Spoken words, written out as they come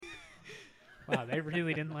Wow, they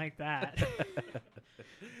really didn't like that.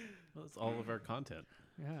 Well, that's all of our content.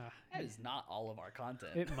 Yeah. That is not all of our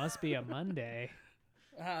content. It must be a Monday.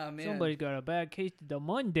 Ah, man. Somebody's got a bad case of the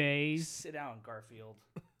Mondays. Sit down, Garfield.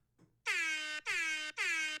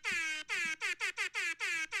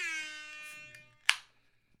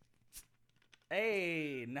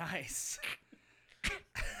 Hey, nice.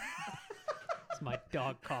 It's my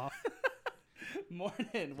dog cough.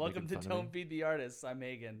 Morning. Welcome to fun of Don't me. Feed the Artists. I'm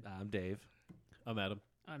Megan. I'm Dave. I'm Adam.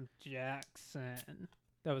 I'm Jackson.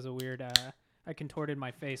 That was a weird, I contorted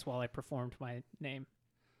my face while I performed my name.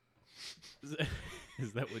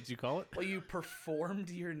 Is that what you call it? Well, you performed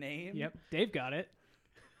your name? Yep, Dave got it.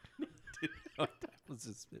 Let's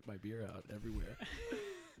just spit my beer out everywhere.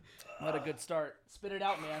 What a good start. Spit it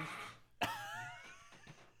out, man.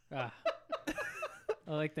 Ah.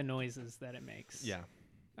 I like the noises that it makes. Yeah.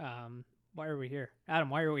 Why are we here? Adam,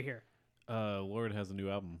 why are we here? Lorde has a new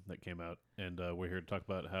album that came out, and we're here to talk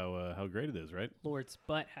about how great it is, right? Lord's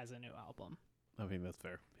Butt has a new album. I mean, that's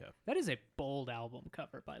fair. Yeah. That is a bold album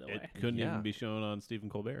cover, by the It way. couldn't Yeah. even be shown on Stephen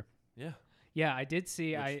Colbert. Yeah. Yeah, I did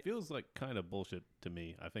see. Which feels like kind of bullshit to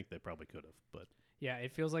me. I think they probably could have, but Yeah,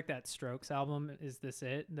 it feels like that Strokes album. Is this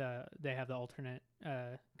it? They have the alternate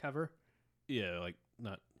cover. yeah, like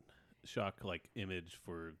not shock like image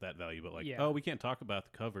for that value, but like, Yeah. oh, we can't talk about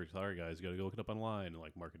the cover. Sorry, guys, you got to go look it up online,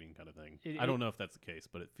 like marketing kind of thing. It- I don't know if that's the case,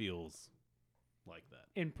 but it feels like that.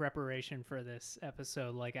 In preparation for this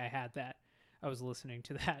episode, like I was listening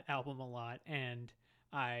to that album a lot, and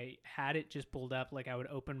I had it just pulled up. Like I would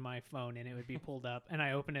open my phone and it would be pulled up, and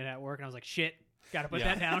I opened it at work, and I was like, shit, gotta put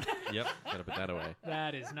Yeah. that down. Yep. Gotta put that away.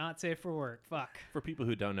 That is not safe for work. Fuck. For people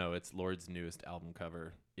who don't know, it's Lord's newest album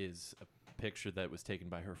cover is a picture that was taken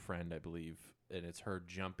by her friend, I believe, and it's her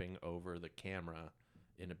jumping over the camera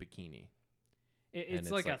in a bikini. It's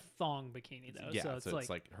it's like a like- thong bikini though. Yeah. So it's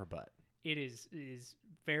like her butt. it is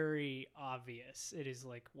very obvious. It is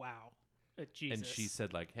like, wow, Jesus. And she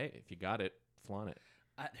said, like, hey, if you got it, flaunt it.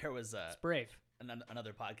 There was it's brave.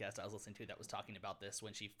 another podcast I was listening to that was talking about this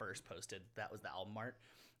when she first posted. That was the album art.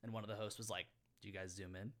 And one of the hosts was like, do you guys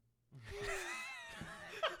zoom in?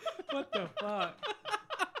 What the fuck?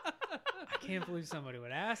 I can't believe somebody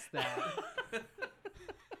would ask that.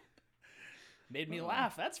 Made me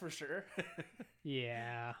laugh, that's for sure.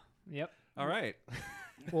 Yeah. Yep. All right.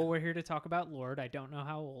 Well, we're here to talk about Lorde. I don't know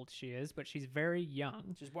how old she is, but she's very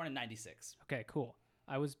young. She was born in 96. Okay, cool.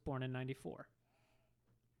 I was born in 94.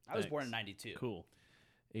 I was born in Thanks. 92. Cool.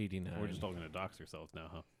 89. We're just all going to dox ourselves now,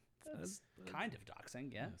 huh? That's kind of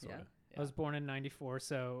doxing, yeah. Yeah, sorta. I was born in 94,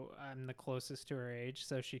 so I'm the closest to her age,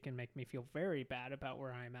 so she can make me feel very bad about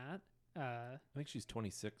where I'm at. I think she's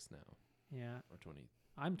 26 now. Yeah, Or 20.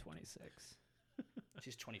 I'm 26.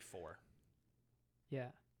 She's 24. Yeah.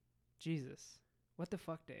 Jesus. What the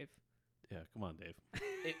fuck, Dave? Yeah, come on, Dave.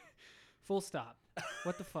 Full stop.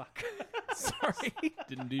 What the fuck? Sorry.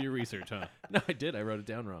 Didn't do your research, huh? No, I did. I wrote it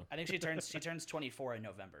down wrong. I think she turns 24 in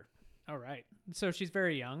November. All right. So she's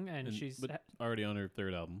very young, and And- she's but already on her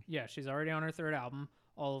third album. yeah, she's already on her third album,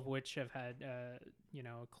 all of which have had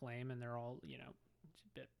acclaim, and they're all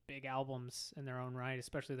big albums in their own right.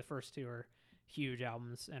 Especially the first two are huge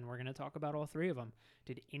albums, and we're gonna talk about all three of them.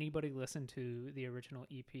 Did anybody listen to the original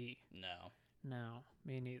EP? No. No,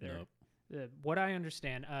 me neither. Nope. What I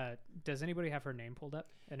understand, does anybody have her name pulled up?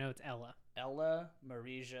 I know it's Ella. Ella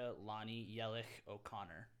Marija Lonnie Yelich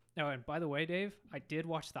O'Connor. Oh, and by the way, Dave, I did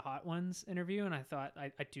watch the Hot Ones interview, and I thought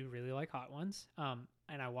I do really like Hot Ones.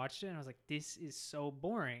 And I watched it, and I was like, this is so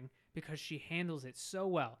boring because she handles it so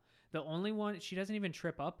well. The only one, she doesn't even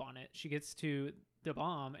trip up on it. She gets to the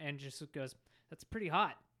bomb and just goes, that's pretty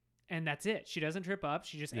hot. And that's it. She doesn't trip up.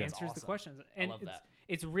 She just That's answers the awesome. questions. And love that.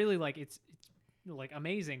 It's really like, it's like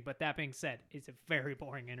amazing. But that being said, it's a very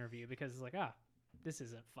boring interview because it's like, this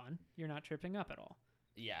isn't fun. You're not tripping up at all.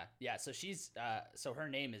 Yeah. So she's so her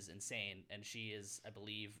name is insane, and she is, I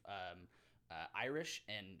believe, Irish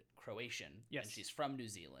and Croatian. Yes. And she's from New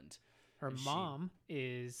Zealand. Her And she- mom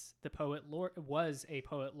is was a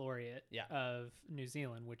poet laureate Yeah. of New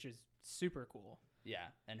Zealand, which is super cool. Yeah,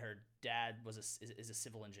 and her dad is a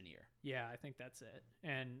civil engineer. Yeah, I think that's it.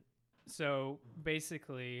 And so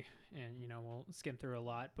basically, and we'll skim through a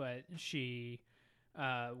lot, but she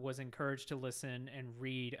was encouraged to listen and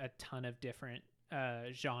read a ton of different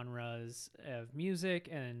genres of music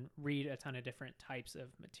and read a ton of different types of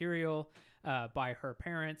material by her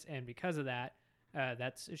parents, and because of that,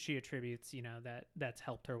 she attributes that's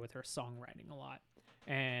helped her with her songwriting a lot.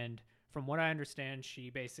 And from what I understand,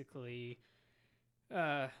 she basically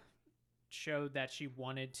showed that she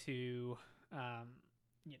wanted to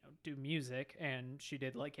do music, and she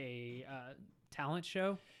did like a talent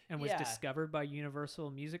show and was Yeah. discovered by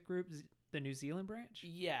Universal Music Group, the New Zealand branch.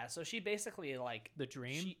 Yeah, so she basically like The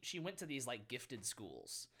Dream. She went to these like gifted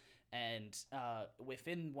schools, and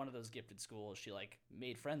within one of those gifted schools, she like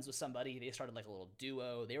made friends with somebody. They started like a little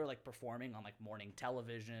duo. They were like performing on like morning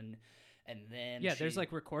television, and then Yeah, there's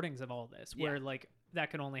like recordings of all this Yeah. where like that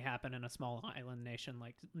could only happen in a small island nation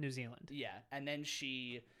like New Zealand. yeah, and then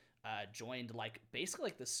she joined like basically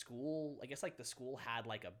like the school. I guess like the school had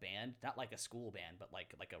like a band, not like a school band, but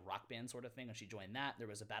like a rock band sort of thing. And she joined that. There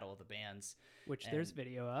was a battle of the bands. Which there's And-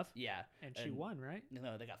 video of. Yeah, And she won, right?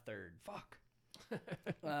 No, they got third. Fuck.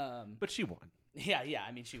 But she won. Yeah.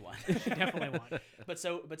 I mean, she won. She definitely won. But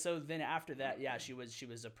so then after that, yeah, she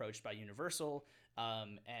was approached by Universal,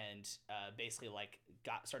 and basically like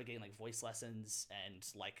started getting like voice lessons and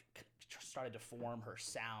like started to form her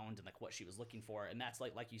sound and like what she was looking for. And that's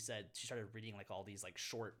like you said, she started reading like all these like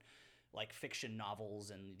short like fiction novels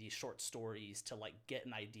and these short stories to like get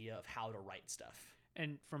an idea of how to write stuff.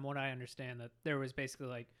 And from what I understand, that there was basically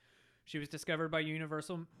like she was discovered by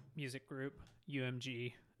Universal Music Group,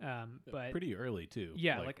 UMG, but Pretty early too.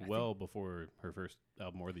 Yeah, like, I well before her first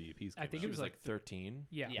album or the EPs. I came think She it out. was was like like 13.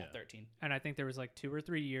 yeah. Yeah, 13. And I think there was like 2 or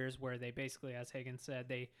 3 years where they basically, as Hagen said,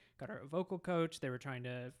 they got her a vocal coach. They were trying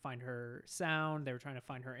to find her sound. They were trying to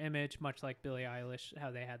find her image, much like Billie Eilish, how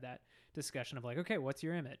they had that discussion of like, okay, what's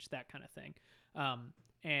your image? That kind of thing.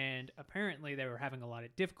 And apparently they were having a lot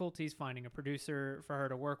of difficulties finding a producer for her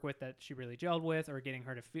to work with that she really gelled with, or getting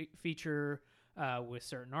her to feature with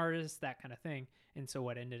certain artists, that kind of thing. And so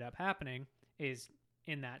what ended up happening is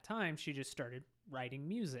in that time, she just started writing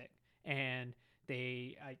music. And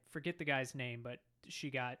I forget the guy's name, but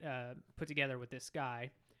she got put together with this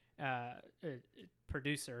guy,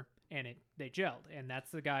 producer, and they gelled. And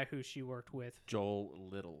that's the guy who she worked with. Joel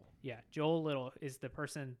Little. Yeah, Joel Little is the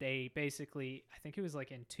person they basically, I think it was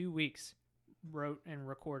like in 2 weeks, wrote and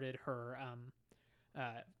recorded her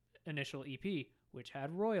initial EP, which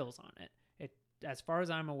had Royals on it. As far as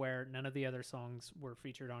I'm aware, none of the other songs were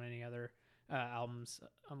featured on any other albums,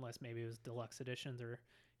 unless maybe it was deluxe editions or,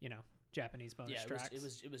 Japanese bonus Yeah, tracks.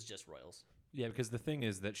 it was just Royals. Yeah, because the thing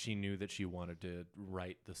is that she knew that she wanted to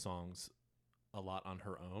write the songs a lot on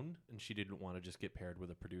her own, and she didn't want to just get paired with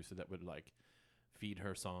a producer that would like feed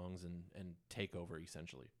her songs and take over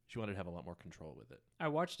essentially. She wanted to have a lot more control with it. I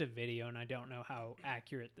watched a video, and I don't know how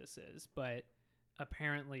accurate this is, but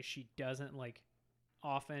apparently she doesn't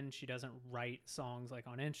she doesn't write songs like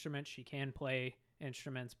on instruments. She can play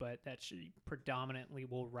instruments, but that she predominantly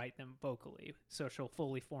will write them vocally. So she'll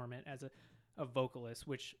fully form it as a vocalist,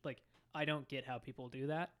 which like I don't get how people do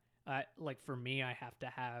that. Like for me, I have to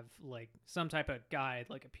have like some type of guide,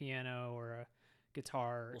 like a piano or a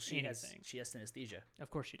guitar. Well, she has anything. synesthesia. Of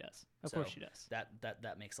course she does. Of So course she does.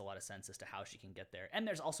 That makes a lot of sense as to how she can get there. And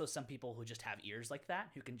there's also some people who just have ears like that,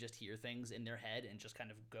 who can just hear things in their head and just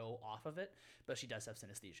kind of go off of it. But she does have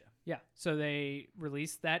synesthesia. Yeah. So they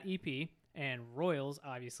released that EP, and Royals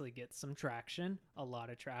obviously gets some traction, a lot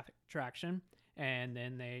of traction, and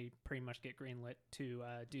then they pretty much get greenlit to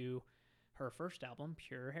do her first album,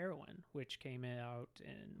 Pure Heroine, which came out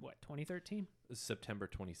in 2013. September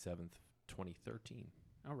 27th, 2013.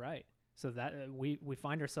 All right. So that we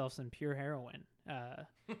find ourselves in Pure Heroine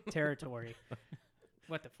territory.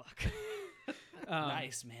 What the fuck?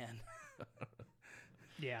 Nice, man.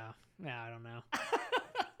 Yeah, I don't know.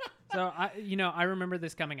 So I remember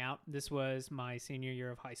this coming out. This was my senior year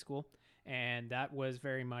of high school, and that was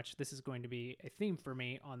very much, this is going to be a theme for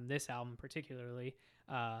me on this album particularly.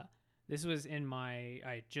 This was I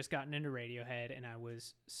had just gotten into Radiohead, and I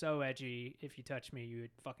was so edgy. If you touch me, you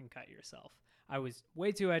would fucking cut yourself. I was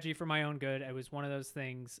way too edgy for my own good. It was one of those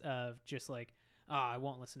things of just like, I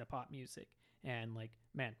won't listen to pop music. And like,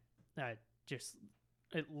 man, just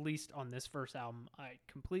at least on this first album, I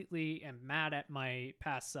completely am mad at my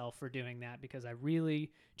past self for doing that, because I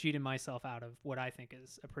really cheated myself out of what I think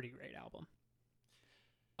is a pretty great album.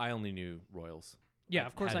 I only knew Royals. Yeah,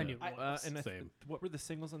 of course I had knew. Same. What were the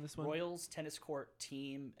singles on this one? Royals, Tennis Court,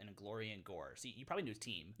 Team, and Glory and Gore. See, you probably knew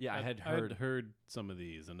Team. Yeah, I had I heard. had heard some of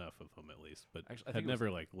these, enough of them at least, but Actually, I I think had it was-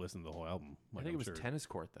 never like listened to the whole album. I Like, think I'm it was sure. Tennis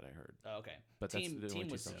Court that I heard. Oh, okay. But that's Team the only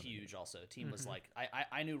two was songs. huge also. Team was Mhm. like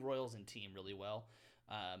I knew Royals and Team really well.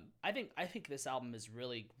 I think this album is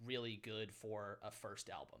really, really good for a first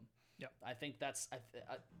album. Yep. I think that's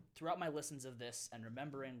throughout my listens of this and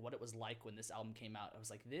remembering what it was like when this album came out, I was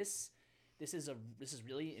like, this is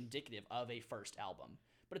really indicative of a first album,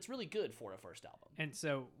 but it's really good for a first album. And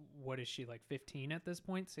so what is she, like 15 at this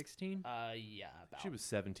point? 16? Yeah, about. She was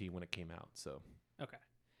 17 when it came out, so Okay.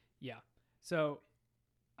 Yeah. So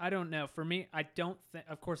I don't know. For me, I don't think,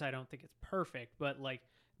 of course, I don't think it's perfect, but like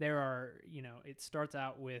there are, it starts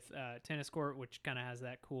out with tennis court, which kind of has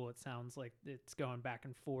that cool, it sounds like it's going back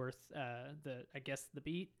and forth, the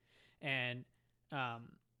beat. And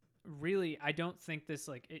really, I don't think this,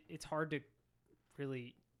 like, it's hard to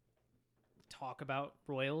really talk about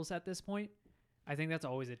Royals at this point. I think that's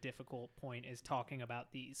always a difficult point, is talking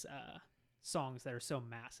about these songs that are so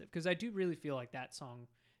massive, because I do really feel like that song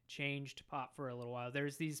changed pop for a little while.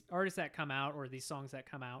 There's these artists that come out, or these songs that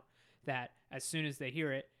come out, that as soon as they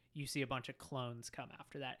hear it, you see a bunch of clones come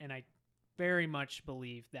after that. And I very much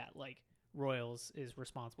believe that, like, Royals is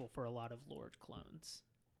responsible for a lot of Lorde clones.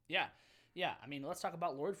 Yeah. I mean, let's talk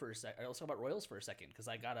about Lorde for a second. Let's talk about Royals for a second, because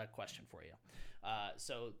I got a question for you.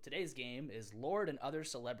 So today's game is Lorde and Other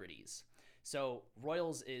Celebrities. So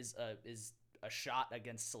Royals is a shot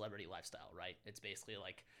against celebrity lifestyle, right? It's basically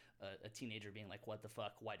like a teenager being like, what the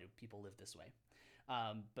fuck? Why do people live this way?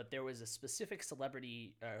 But there was a specific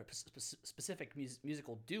celebrity, specific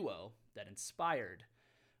musical duo that inspired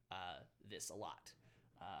this a lot.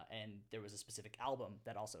 And there was a specific album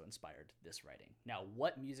that also inspired this writing. Now,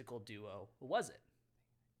 what musical duo was it?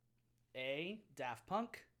 A, Daft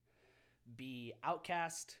Punk. B,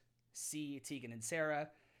 Outkast. C, Tegan and Sarah.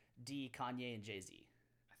 D, Kanye and Jay-Z.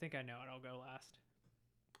 I think I know it. I'll go last.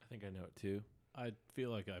 I think I know it too. I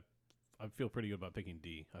feel like I feel pretty good about picking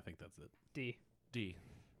D. I think that's it. D.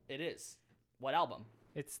 It is. What album?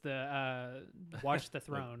 It's the Watch the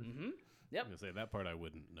Throne. Mm-hmm. Yep. I'm going to say that part I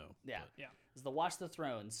wouldn't know. Yeah. but- Yeah. It's the Watch the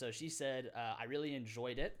Throne. So she said, I really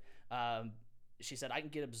enjoyed it. She said, I can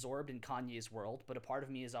get absorbed in Kanye's world, but a part of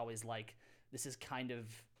me is always like, this is kind of,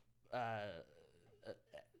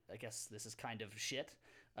 I guess this is kind of shit.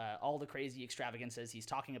 All the crazy extravagances he's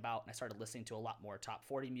talking about. And I started listening to a lot more top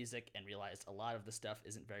 40 music and realized a lot of the stuff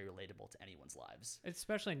isn't very relatable to anyone's lives.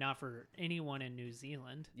 Especially not for anyone in New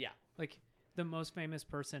Zealand. Yeah. Like, the most famous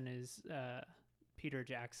person is Peter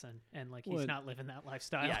Jackson, and like he's Well, not living that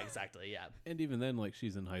lifestyle. Yeah, exactly. Yeah. And even then, like,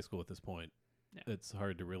 she's in high school at this point. Yeah. It's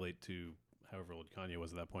hard to relate to however old Kanye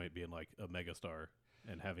was at that point, being like a megastar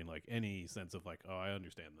and having like any sense of like, oh, I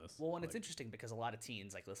understand this. Well, and it's Like, interesting because a lot of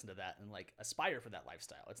teens like listen to that and like aspire for that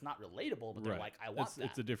lifestyle. It's not relatable, but they're right. like, I want it's, that.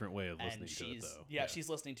 It's a different way of And listening to it, though. yeah, she's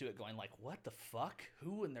listening to it going like, what the fuck?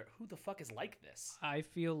 Who the fuck is like this? I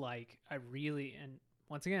feel like I really, and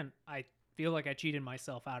once again, I feel like I cheated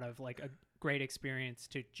myself out of like a great experience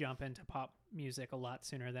to jump into pop music a lot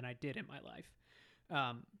sooner than I did in my life.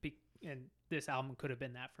 And this album could have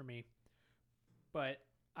been that for me. But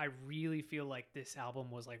I really feel like this album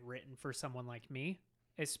was like written for someone like me.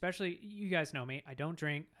 Especially, you guys know me. I don't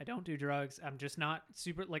drink. I don't do drugs. I'm just not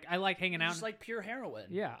super, like, I like hanging out. Just like pure heroin.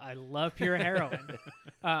 Yeah, I love pure heroin.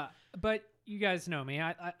 But you guys know me.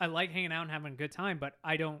 I like hanging out and having a good time, but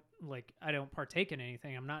I don't partake in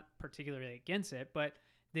anything. I'm not particularly against it, but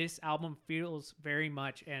this album feels very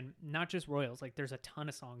much, and not just Royals, like there's a ton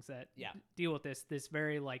of songs that deal with this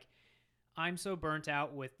very like, I'm so burnt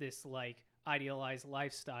out with this like idealized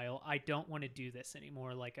lifestyle. I don't want to do this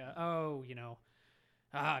anymore. Like,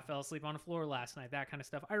 I fell asleep on the floor last night, that kind of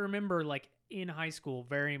stuff. I remember like in high school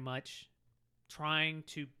very much trying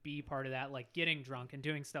to be part of that, like getting drunk and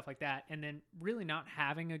doing stuff like that, and then really not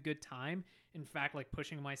having a good time. In fact, like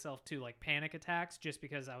pushing myself to like panic attacks just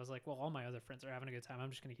because I was like, well, all my other friends are having a good time. I'm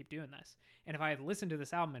just going to keep doing this. And if I had listened to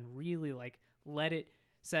this album and really like let it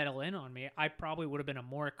settle in on me, I probably would have been a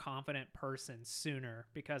more confident person sooner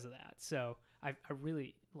because of that. So I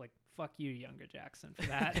really like, fuck you, Younger Jackson, for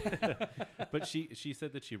that. But she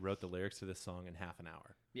said that she wrote the lyrics to this song in half an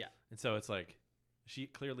hour. Yeah. And so it's like, she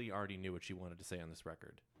clearly already knew what she wanted to say on this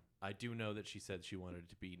record. I do know that she said she wanted it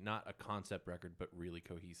to be not a concept record, but really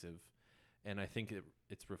cohesive. And I think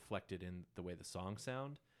it's reflected in the way the songs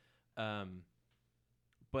sound.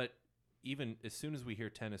 But even as soon as we hear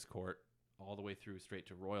Tennis Court all the way through straight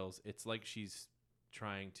to Royals, it's like she's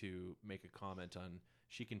trying to make a comment on,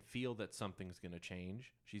 she can feel that something's going to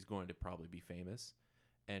change. She's going to probably be famous,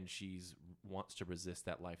 and she's wants to resist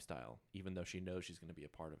that lifestyle, even though she knows she's going to be a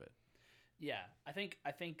part of it. Yeah, I think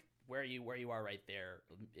where you are right there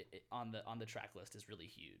on the track list is really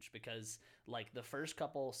huge, because like the first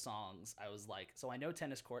couple songs I was like, so I know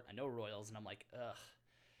Tennis Court, I know Royals, and I'm like, ugh,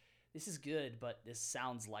 this is good, but this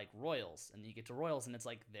sounds like Royals. And you get to Royals and it's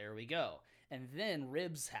like, there we go. And then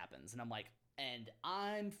Ribs happens and I'm like, and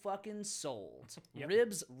I'm fucking sold. Yep.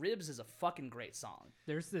 Ribs is a fucking great song.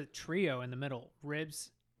 There's the trio in the middle,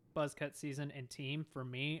 Ribs, Buzzcut Season, and Team. For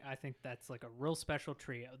me, I think that's like a real special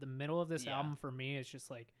trio. The middle of this album for me is just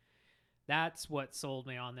like, that's what sold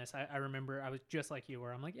me on this. I remember I was just like you,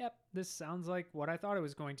 where I'm like, yep, this sounds like what I thought it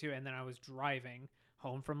was going to. And then I was driving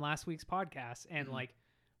home from last week's podcast and like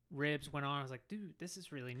Ribs went on. I was like, dude, this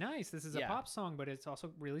is really nice. This is a Yeah. pop song, but it's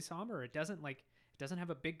also really somber. It doesn't have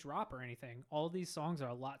a big drop or anything. All these songs are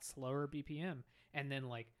a lot slower BPM. And then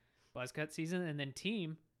like Buzzcut Season and then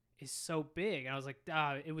Team is so big. And I was like,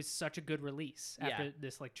 it was such a good release after Yeah.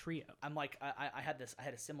 this like trio. I'm like, I had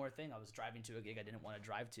a similar thing. I was driving to a gig I didn't want to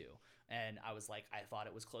drive to, and I was like, I thought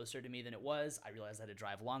it was closer to me than it was. I realized I had to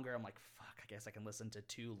drive longer. I'm like, fuck, I guess I can listen to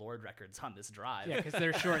 2 Lorde records on this drive. Yeah, because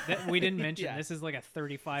they're short. We didn't mention Yeah. this is like a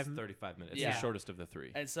 35 It's 35 minutes. Yeah. It's the shortest of the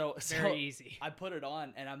 3. And so very easy. I put it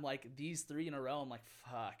on, and I'm like, these 3 in a row. I'm like,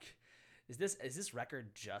 fuck. Is this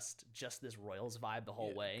record just this Royals vibe the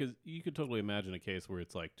whole way? Because you could totally imagine a case where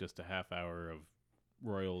it's like just a half hour of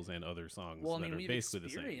Royals and other songs Well, I that mean, are we've basically the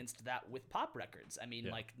same. experienced that with pop records. I mean,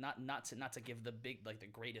 Yeah. like not to give the big like the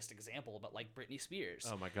greatest example, but like Britney Spears.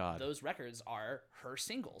 Oh my God. Those records are her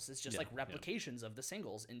singles. It's just Yeah, like replications of the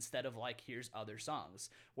singles instead of like here's other songs.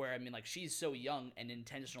 Where I mean, like she's so young and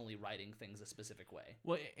intentionally writing things a specific way.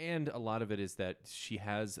 Well, and a lot of it is that she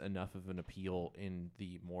has enough of an appeal in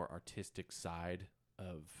the more artistic side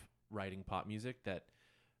of writing pop music that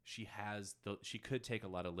she could take a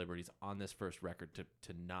lot of liberties on this first record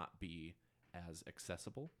to not be as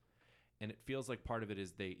accessible. And it feels like part of it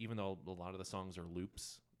is even though a lot of the songs are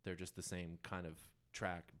loops, they're just the same kind of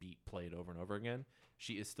track beat played over and over again.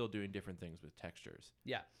 She is still doing different things with textures.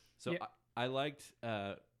 Yeah. So Yeah. I liked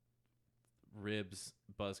Ribs,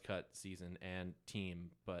 Buzzcut Season, and Team,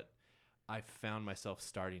 but I found myself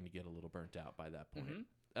starting to get a little burnt out by that point. Mhm.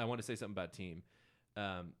 I want to say something about Team.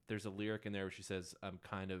 There's a lyric in there where she says, "I'm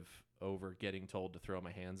kind of over getting told to throw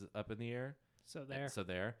my hands up in the air." So there.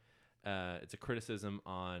 It's a criticism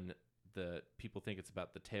on the people think it's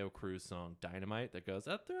about the Teo Cruz song "Dynamite" that goes,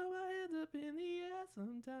 "I throw my hands up in the air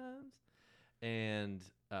sometimes." And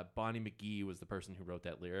Bonnie McGee was the person who wrote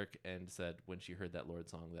that lyric and said when she heard that Lorde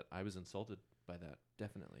song that I was insulted by that.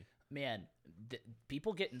 Definitely. Man,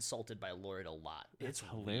 people get insulted by Lorde a lot. That's It's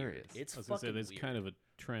hilarious. Weird. It's I was gonna say fucking there's weird. kind of a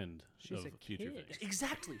trend She's of a future kid. things.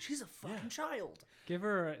 Exactly. She's a fucking child.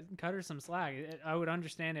 Cut her some slack. I would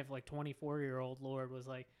understand if like 24-year-old Lorde was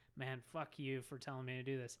like, man, fuck you for telling me to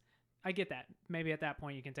do this. I get that. Maybe at that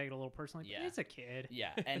point you can take it a little personally. Yeah. But it's a kid.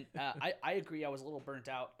 Yeah, and I agree. I was a little burnt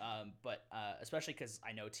out, but especially because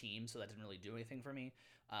I know Team, so that didn't really do anything for me.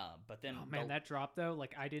 But then, Oh man, that drop though,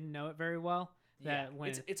 like I didn't know it very well. That Yeah, when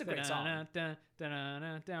it's a great song.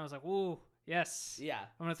 I was like, ooh, yes. Yeah,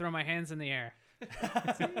 I'm gonna throw my hands in the air.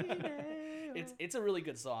 it's a really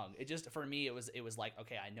good song. It just for me, it was like,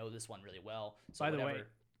 okay, I know this one really well. So By the whatever. way,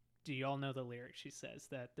 do y'all know the lyric? She says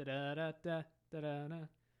that da da da da da da da.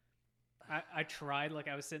 I tried, like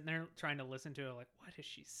I was sitting there trying to listen to it, like what is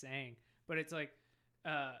she saying? But it's like,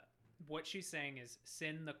 what she's saying is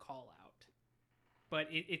send the call out. But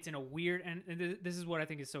it's in a weird, and this is what I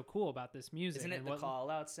think is so cool about this music. Isn't it and the what, call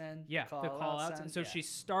out send? Yeah, the call outs. send? And so Yeah. she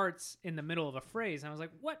starts in the middle of a phrase, and I was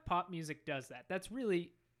like, what pop music does that? That's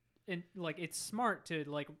really, and like it's smart to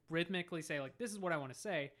like rhythmically say like this is what I want to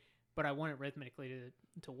say, but I want it rhythmically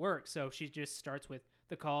to work. So she just starts with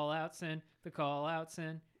the call outs and the call outs,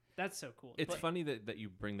 and that's so cool. It's But- funny that you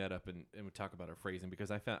bring that up and we talk about her phrasing because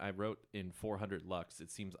I wrote in 400 Lux.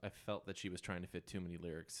 It seems I felt that she was trying to fit too many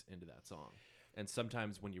lyrics into that song. And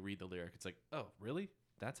sometimes when you read the lyric, it's like, oh, really?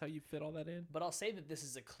 That's how you fit all that in? But I'll say that this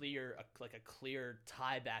is a clear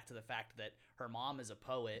tie back to the fact that her mom is a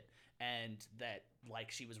poet and that like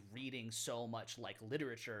she was reading so much like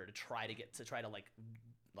literature to try to get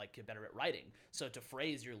better at writing. So to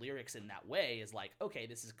phrase your lyrics in that way is like, okay,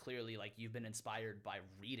 this is clearly like you've been inspired by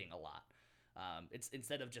reading a lot. It's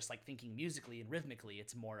instead of just like thinking musically and rhythmically,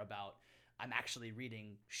 it's more about I'm actually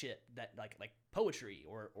reading shit that like poetry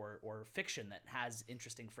or fiction that has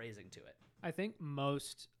interesting phrasing to it. I think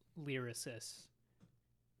most lyricists,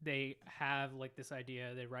 they have like this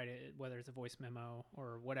idea, they write it, whether it's a voice memo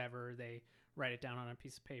or whatever, they write it down on a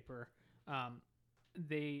piece of paper.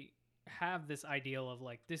 They have this ideal of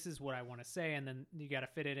like, this is what I want to say, and then you got to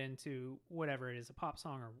fit it into whatever it is, a pop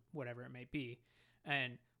song or whatever it may be.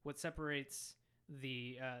 And what separates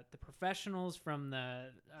the professionals from the,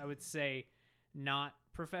 I would say, not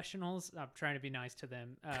professionals. I'm trying to be nice to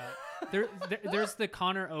them. There's the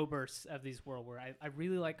Connor Oberst of these world where I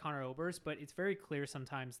really like Connor Oberst, but it's very clear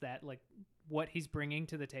sometimes that like what he's bringing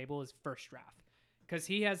to the table is first draft, because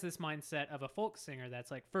he has this mindset of a folk singer that's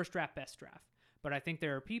like first draft, best draft. But I think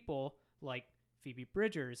there are people like Phoebe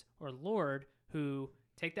Bridgers or Lorde who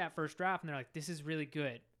take that first draft and they're like, this is really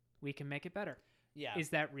good. We can make it better. Yeah. Is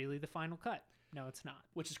that really the final cut? No, it's not.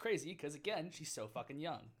 which is crazy because again, she's so fucking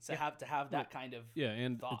young. So to have that kind of Yeah,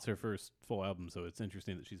 and thought. it's her first full album, so it's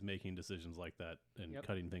interesting that she's making decisions like that and Yep.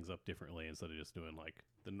 cutting things up differently instead of just doing like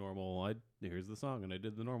the normal. Here's the song, and I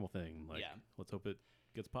did the normal thing. Like, Yeah. let's hope it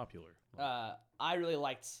gets popular. Like, I really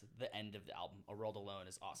liked the end of the album. A World Alone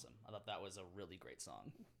is awesome. I thought that was a really great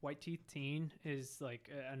song. White Teeth Teen is like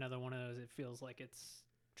another one of those. It feels like it's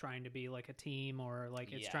trying to be like a team, or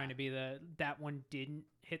like it's Yeah. trying to be that one didn't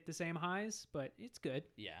hit the same highs, but it's good.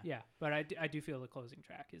 Yeah. Yeah, but I do feel the closing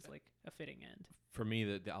track is like a fitting end. For me,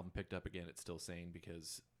 the album picked up again. It's still sane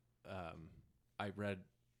because I read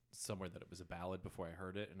somewhere that it was a ballad before I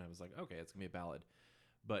heard it, and I was like, okay, it's gonna be a ballad.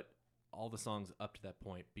 But all the songs up to that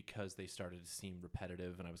point, because they started to seem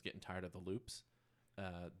repetitive and I was getting tired of the loops,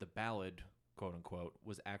 the ballad, quote unquote,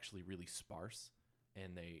 was actually really sparse,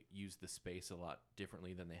 and they used the space a lot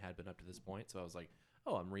differently than they had been up to this point. So I was like,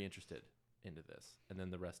 oh, I'm reinterested into this. And then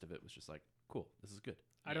the rest of it was just like, cool, this is good.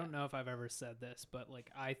 I don't know if I've ever said this, but like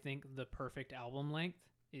I think the perfect album length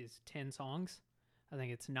is 10 songs. I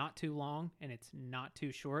think it's not too long and it's not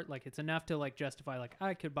too short. Like it's enough to like justify like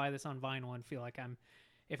I could buy this on vinyl and feel like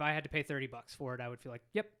if I had to pay $30 for it, I would feel like,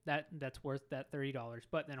 yep, that's worth that $30.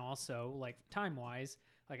 But then also like time wise,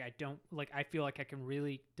 like I feel like I can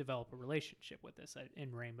really develop a relationship with this.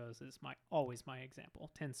 In Rainbows is always my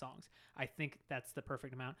example. 10 songs. I think that's the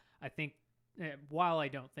perfect amount. I think while I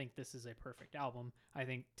don't think this is a perfect album, I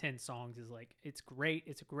think 10 songs is like, it's great.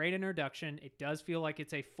 It's a great introduction. It does feel like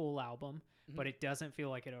it's a full album, but it doesn't feel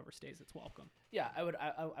like it overstays its welcome. Yeah, I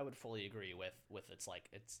would fully agree with it's like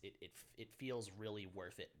it feels really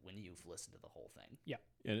worth it when you've listened to the whole thing. Yeah.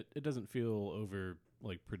 and it doesn't feel over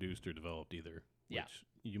like produced or developed either. Yeah. Which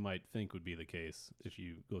you might think would be the case if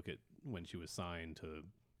you look at when she was signed to,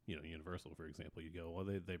 Universal, for example. You go, well,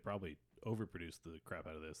 they probably overproduced the crap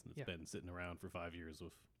out of this, and it's been sitting around for 5 years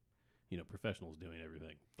with, professionals doing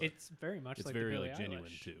everything. But It's very much it's like very the Billie like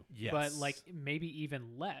genuine Eilish, too. Yes. but like maybe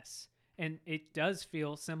even less. And it does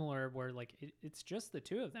feel similar where like it's just the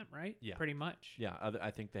two of them, right? Yeah. Pretty much. Yeah,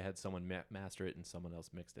 I think they had someone master it and someone else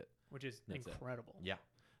mixed it. Which is That's it. incredible. Yeah,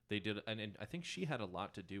 they did, and I think she had a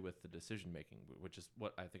lot to do with the decision making, which is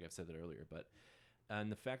what I think I've said that earlier. But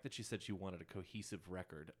and the fact that she said she wanted a cohesive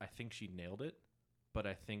record, I think she nailed it. But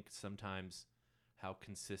I think sometimes how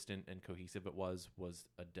consistent and cohesive it was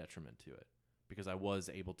a detriment to it, because I was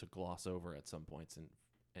able to gloss over at some points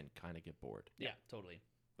and kind of get bored. Yeah, totally.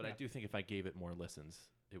 But I do think if I gave it more listens,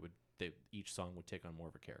 each song would take on more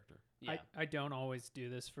of a character. Yeah. I don't always do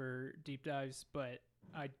this for deep dives, but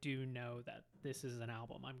I do know that this is an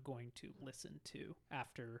album I'm going to listen to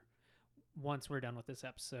after once we're done with this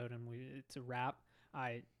episode and it's a wrap.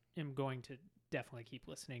 I am going to definitely keep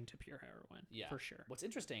listening to Pure Heroine. Yeah, for sure. What's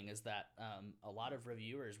interesting is that a lot of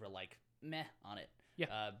reviewers were like meh on it.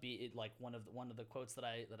 Yeah. Be it like one of the quotes that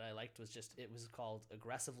I liked was just, it was called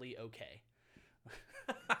aggressively okay.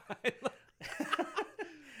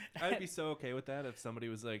 I'd be so okay with that if somebody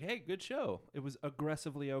was like, "Hey, good show. It was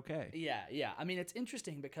aggressively okay." Yeah. I mean, it's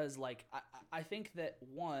interesting because, like, I think that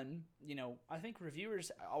I think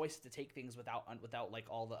reviewers always have to take things without like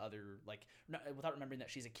all the other without remembering that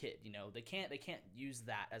she's a kid. They can't use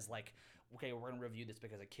that as like, okay, we're gonna review this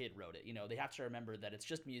because a kid wrote it. They have to remember that it's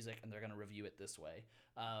just music and they're gonna review it this way.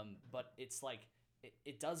 But it's like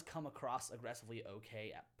it does come across aggressively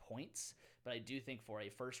okay at points. But I do think for a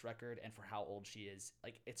first record and for how old she is,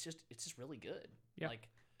 like it's just really good. Yeah. Like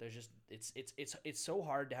there's just it's so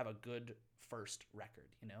hard to have a good first record,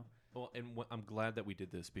 Well, and I'm glad that we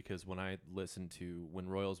did this, because when I listened to when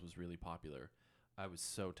Royals was really popular, I was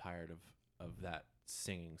so tired of that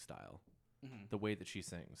singing style, the way that she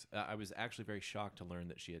sings. I was actually very shocked to learn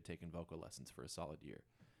that she had taken vocal lessons for a solid year.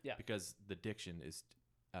 Yeah. Because the diction is,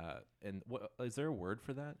 and what is there a word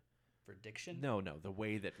for that? For diction? No, the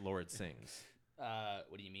way that Lorde sings.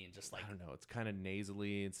 What do you mean? Just like I don't know. It's kind of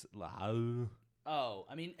nasally. It's oh,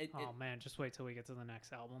 I mean, Man, just wait till we get to the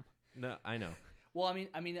next album. no, I know. well, I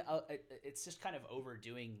mean, it's just kind of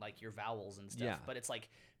overdoing like your vowels and stuff. Yeah. But it's like,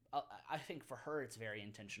 I think for her it's very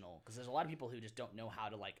intentional because there's a lot of people who just don't know how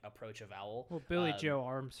to like approach a vowel. Well, Billy Joe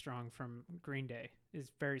Armstrong from Green Day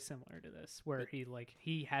is very similar to this, where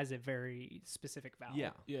he has a very specific vowel. Yeah.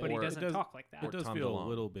 But he Or- doesn't talk like that. It does Tom feel DeLonge. a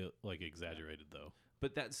little bit like exaggerated though,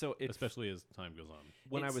 But that so it especially as time goes on.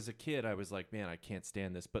 when I It's- was a kid, I was like, man, I can't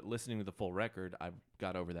stand this. But listening to the full record, I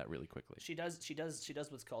got over that really quickly. She does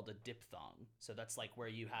what's called a diphthong. So that's like where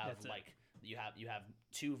you have That's it. like you have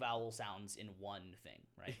two vowel sounds in one thing,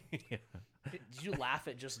 right? Yeah. Did you laugh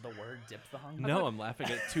at just the word diphthong? No, I'm laughing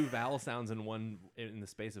at two vowel sounds in the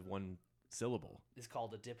space of one syllable. Is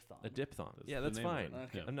called a diphthong. A diphthong. That's Yeah, the that's name of fine. it.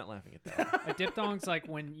 Okay. I'm not laughing at that. A diphthong's like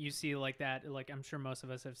when you see like that, like I'm sure most of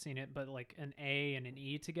us have seen it, but like an A and an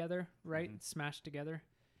E together, right? Smashed together.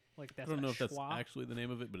 Like I that's don't know a if that's schwa. actually the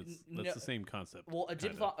name of it, but it's that's No. the same concept. Well, a kinda.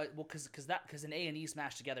 diphthong. Well, because an A and E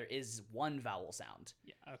smashed together is one vowel sound,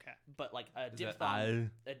 Yeah, okay. but like a Is that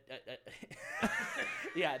diphthong.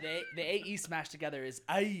 Yeah, the A E smashed together is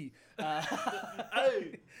I.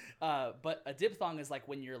 But a diphthong is like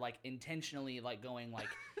when you're like intentionally like going like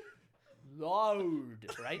loud,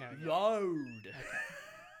 right? Yeah, Loud.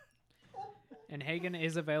 And Hagen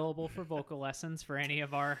is available for vocal lessons for any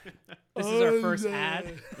of our. This is our first ad.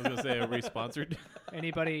 I was gonna say, are we sponsored?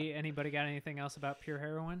 Anybody got anything else about pure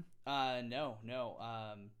heroin? No.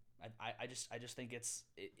 I just think it's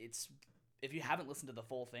if you haven't listened to the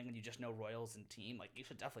full thing and you just know Royals and Team, like you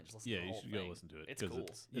should definitely just listen Yeah, to the you whole should thing. go listen to it. It's 'cause cool.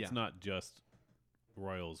 It's Yeah. not just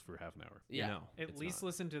Royals for half an hour. Yeah. No, At it's least not.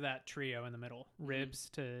 listen to that trio in the middle, Ribs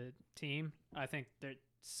to Team. I think there's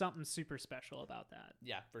something super special about that.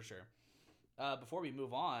 Yeah, for sure. Before we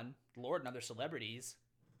move on, Lorde and other celebrities.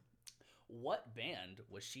 What band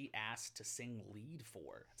was she asked to sing lead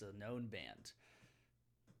for? It's a known band.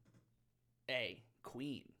 A.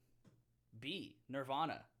 Queen. B.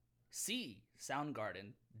 Nirvana. C.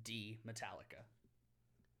 Soundgarden. D. Metallica.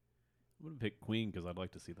 I'm gonna pick Queen because I'd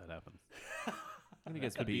like to see that happen. I think That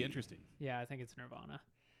it's could be B. interesting. Yeah, I think it's Nirvana.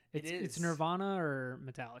 It It's is. Nirvana or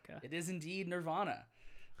Metallica. It is indeed Nirvana.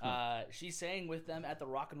 She sang with them at the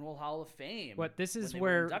Rock and Roll Hall of Fame. What this when is they were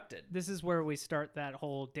where inducted. this is where we start that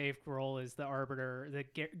whole Dave Grohl is the arbiter,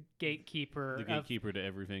 the gatekeeper, The gatekeeper to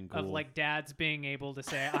everything cool. of like dads being able to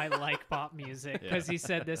say I like pop music because he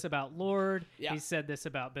said this about Lorde. Yeah. He said this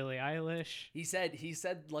about Billie Eilish. He said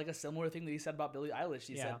like a similar thing that he said about Billie Eilish.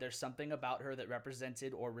 He Yeah. said there's something about her that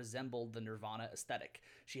represented or resembled the Nirvana aesthetic.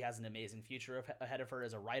 She has an amazing future ahead of her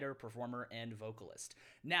as a writer, performer, and vocalist.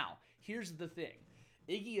 Now, here's the thing.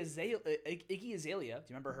 Iggy Azalea, do you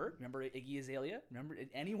remember her? Remember Iggy Azalea? Remember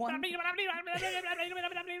anyone?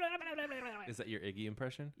 Is that your Iggy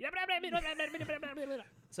impression?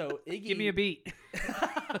 So Iggy, Give me a beat.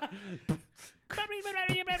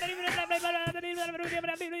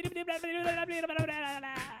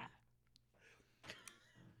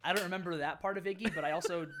 I don't remember that part of Iggy, but I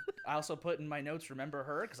also put in my notes remember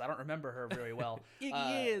her because I don't remember her very well.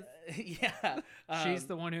 Iggy is. Yeah. She's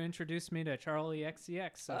the one who introduced me to Charlie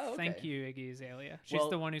XCX. So Oh, thank okay. you, Iggy Azalea. She's Well-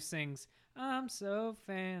 the one who sings "I'm so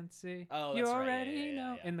fancy." Oh, you that's right. Yeah, already yeah, yeah,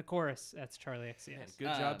 know. yeah. In the chorus, that's Charlie XCX. Man,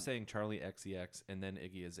 good job saying Charlie XCX and then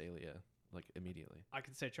Iggy Azalea, like immediately. I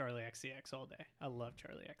could say Charlie XCX all day. I love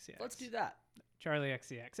Charlie XCX. Let's do that. Charlie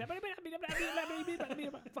XCX.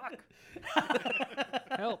 Fuck.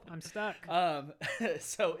 Help! I'm stuck.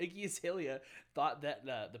 So Iggy Azalea thought that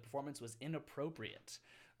the performance was inappropriate.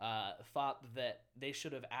 Thought that they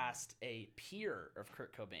should have asked a peer of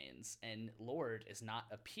Kurt Cobain's, and Lorde is not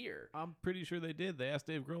a peer. I'm pretty sure they did. They asked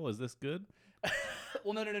Dave Grohl, "Is this good?"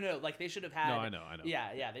 Well, no. Like they should have had. No, I know.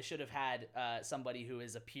 Yeah. They should have had somebody who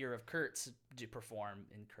is a peer of Kurt's to perform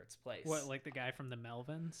in Kurt's place. What, like the guy from the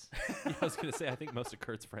Melvins? Yeah, I was gonna say I think most of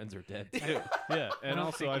Kurt's friends are dead too. Yeah, and don't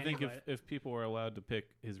also think I think anybody- if people were allowed to pick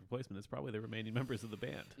his replacement, it's probably the remaining members of the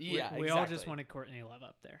band. Yeah, we all just exactly. wanted Courtney Love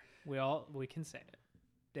up there. We can say it.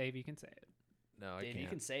 Dave, you can say it. No, I Dave, can't. you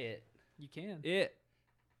can say it. You can. It.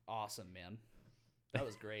 Awesome, man. That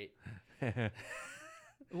was great.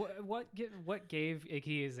 What gave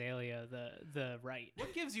Iggy Azalea the right?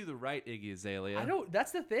 What gives you the right, Iggy Azalea? I don't.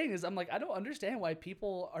 That's the thing is, I'm like, I don't understand why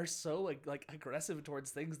people are so like aggressive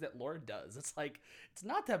towards things that Lorde does. It's like it's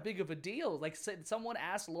not that big of a deal. Like someone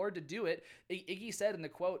asked Lorde to do it. Iggy said in the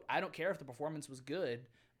quote, "I don't care if the performance was good.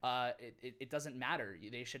 It doesn't matter.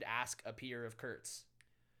 They should ask a peer of Kurt's."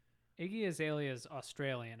 Iggy Azalea is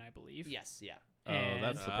Australian, I believe. Yes, yeah. Oh,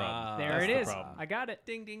 that's the problem. There That's it the is. problem. I got it.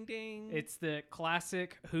 Ding, ding, ding. It's the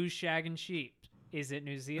classic "Who's shagging sheep?" Is it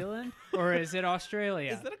New Zealand or is it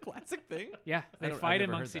Australia? Is that a classic thing? Yeah, they I've fight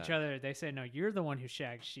never amongst heard each that. other. They say, "No, you're the one who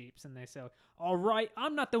shags sheeps," and they say, "All right,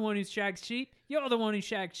 I'm not the one who shags sheep. You're the one who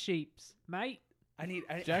shags sheeps, mate."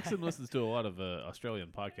 Jackson listens to a lot of Australian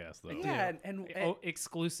podcasts, though. Yeah, and Oh,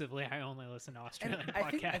 exclusively, I only listen to Australian I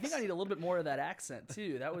podcasts. think I need a little bit more of that accent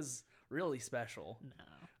too. That was really special. No.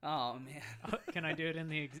 Oh man. Can I do it in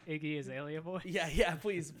the Iggy Azalea voice? Yeah.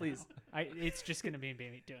 Please. It's just gonna be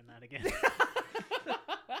me doing that again.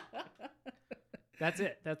 That's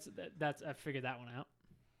it. That's I figured that one out.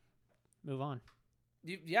 Move on.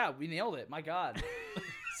 Yeah, we nailed it. My God.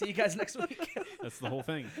 See you guys next week. That's the whole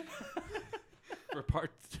thing. For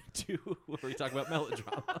part 2, where we talk about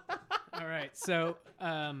melodrama. All right. So,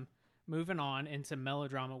 moving on into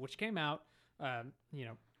Melodrama, which came out,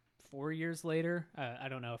 4 years later. I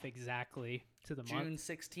don't know if exactly to the June month.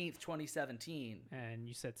 16th, 2017. And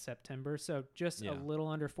you said September, so just Yeah. a little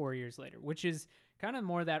under 4 years later, which is kind of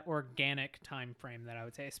more that organic time frame that I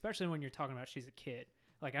would say, especially when you're talking about she's a kid.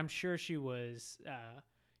 Like, I'm sure she was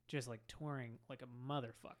just like touring like a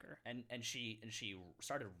motherfucker. And she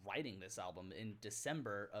started writing this album in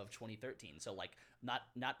December of 2013. So like not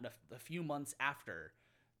a few months after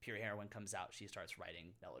Pure Heroine comes out, she starts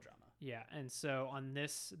writing Melodrama. Yeah, and so on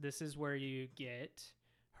this is where you get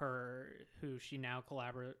her, who she now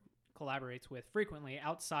collaborates with frequently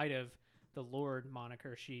outside of the Lorde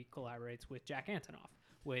moniker. She collaborates with Jack Antonoff,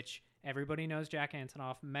 which everybody knows. Jack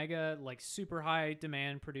Antonoff, mega like super high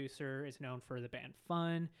demand producer, is known for the band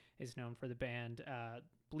Fun, is known for the band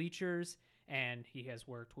Bleachers, and he has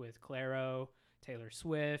worked with Clairo, Taylor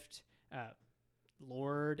Swift,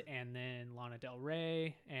 Lorde, and then Lana Del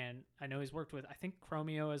Rey, and I know he's worked with, I think,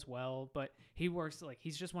 Chromeo as well, but he works like,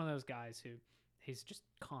 he's just one of those guys who he's just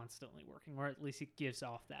constantly working, or at least he gives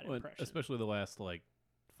off that impression. Especially the last like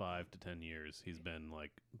 5 to 10 years, he's been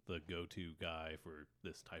like the go-to guy for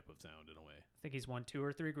this type of sound in a way. I think he's won 2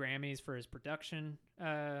 or 3 Grammys for his production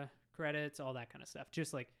credits, all that kind of stuff.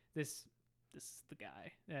 Just like this is the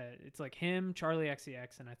guy. It's like him, Charlie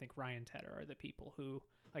XCX, and I think Ryan Tedder are the people who,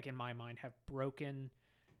 like in my mind, have broken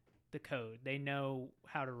the code. They know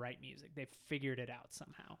how to write music. They've figured it out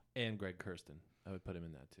somehow. And Greg Kurstin. I would put him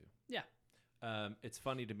in that too. Yeah. It's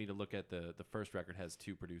funny to me to look at the first record has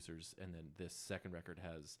 2 producers, and then this second record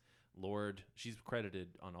has Lorde. She's credited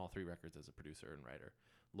on all 3 records as a producer and writer.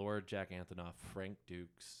 Lorde, Jack Antonoff, Frank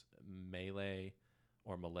Dukes, Malay,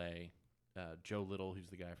 Joe Little, who's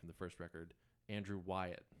the guy from the first record, Andrew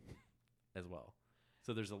Wyatt as well.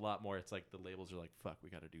 So there's a lot more. It's like the labels are like, fuck, we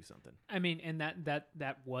got to do something. I mean, and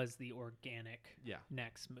that was the organic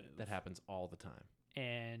next move. That happens all the time.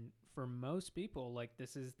 And for most people, like,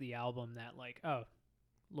 this is the album that, like, oh,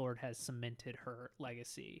 Lorde has cemented her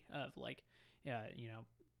legacy of, like, you know,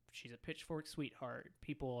 she's a Pitchfork sweetheart.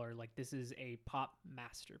 People are like, this is a pop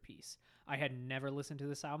masterpiece. I had never listened to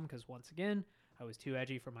this album because, once again, I was too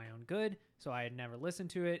edgy for my own good, so I had never listened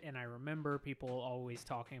to it. And I remember people always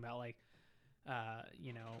talking about, like,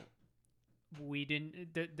 you know, we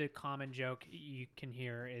didn't, the common joke you can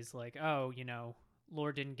hear is like, oh, you know,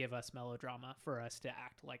 Lorde didn't give us Melodrama for us to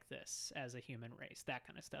act like this as a human race, that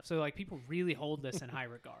kind of stuff. So like people really hold this in high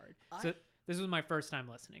regard. So this was my first time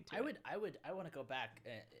listening to it. I want to go back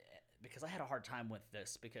because I had a hard time with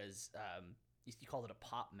this because you called it a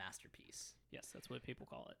pop masterpiece. Yes, that's what people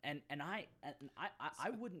call it. And I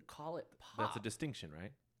wouldn't call it pop. That's a distinction,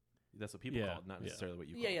 right? That's what people call it, not necessarily what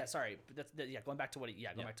you call it. Yeah, sorry. But that's going back to what he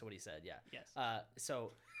back to what he said, yeah. Yes.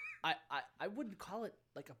 So I wouldn't call it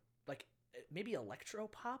like maybe electro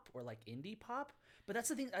pop or like indie pop, but that's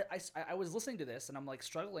the thing. I was listening to this and I'm like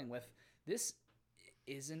struggling with this.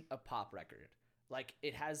 Isn't a pop record. Like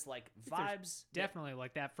it has like vibes. Definitely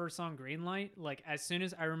like that first song, Green Light. Like as soon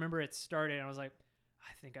as I remember it started, I was like,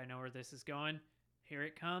 I think I know where this is going. Here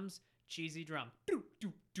it comes, cheesy drum, do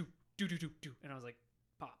do do do do do do, and I was like,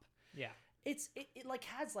 pop. Yeah. It like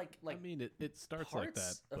has like I mean it starts like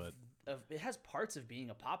that, but it has parts of being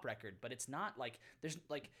a pop record, but it's not like there's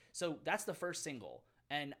like, so that's the first single,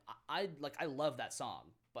 and I love that song,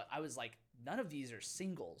 but I was like, none of these are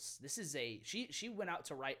singles. This is she went out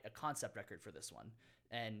to write a concept record for this one,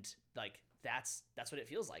 and like that's what it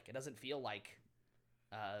feels like. It doesn't feel like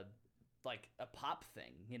a pop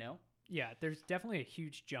thing, you know? Yeah, there's definitely a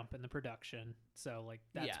huge jump in the production. So, like,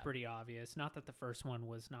 that's pretty obvious. Not that the first one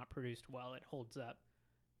was not produced well. It holds up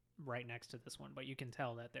right next to this one. But you can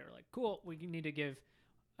tell that they're like, cool, we need to give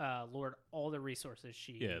Lorde all the resources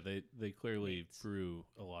she they clearly needs. threw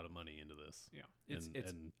a lot of money into this. Yeah.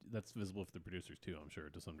 And that's visible for the producers, too, I'm sure,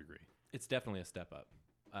 to some degree. It's definitely a step up.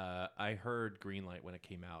 I heard Greenlight when it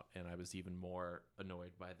came out, and I was even more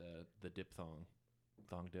annoyed by the diphthong.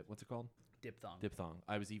 Dip, what's it called? Diphthong.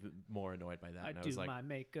 I was even more annoyed by that. I and do I was like, my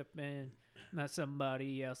makeup in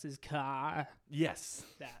somebody else's car. yes.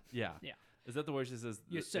 That. Yeah. Yeah. Is that the word she says?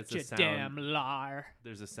 You're it's such a sound, damn liar.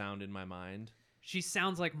 There's a sound in my mind. She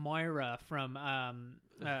sounds like Moira from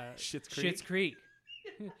Schitt's Creek.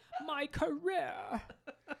 My career.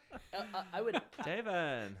 I would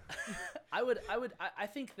Taven. I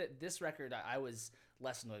think that this record I was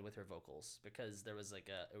less annoyed with her vocals because there was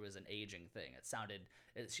it was an aging thing.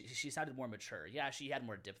 She sounded more mature. Yeah, she had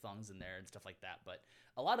more diphthongs in there and stuff like that, but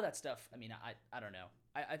a lot of that stuff, I mean, I don't know.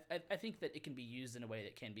 I think that it can be used in a way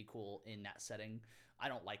that can be cool in that setting. I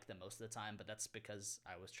don't like them most of the time, but that's because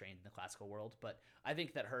I was trained in the classical world. But I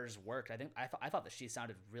think that hers worked. I thought that she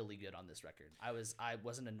sounded really good on this record. I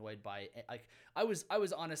wasn't annoyed by it. Like I was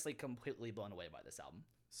honestly completely blown away by this album.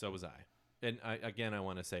 So was I. And I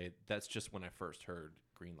want to say that's just when I first heard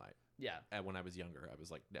Greenlight. Yeah. And when I was younger, I was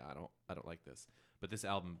like, no, I don't like this. But this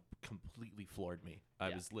album completely floored me. I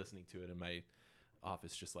was listening to it in my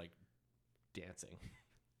office, just like dancing.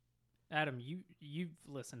 Adam, you've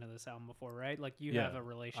listened to this album before, right? Like you have a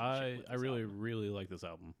relationship with this I really, album. really like this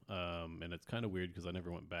album. And it's kind of weird because I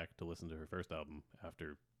never went back to listen to her first album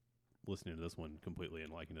after listening to this one completely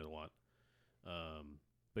and liking it a lot.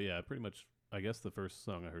 But yeah, pretty much, I guess the first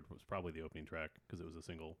song I heard was probably the opening track because it was a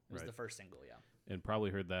single, It was right? the first single, yeah. And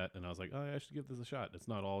probably heard that, and I was like, oh, I should give this a shot. It's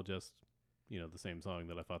not all just, the same song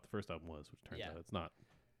that I thought the first album was, which turns out it's not.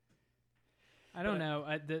 I don't know.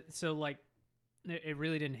 So like, it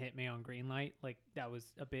really didn't hit me on Greenlight. Like that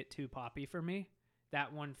was a bit too poppy for me.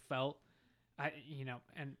 That one felt, and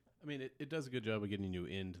I mean, it does a good job of getting you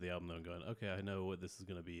into the album though and going, okay, I know what this is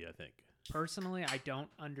going to be, I think. personally, I don't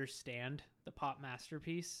understand the pop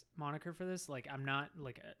masterpiece moniker for this. Like, I'm not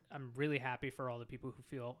like, I'm really happy for all the people who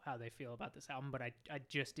feel how they feel about this album, but I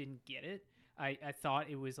just didn't get it. I thought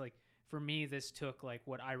it was like, for me, this took like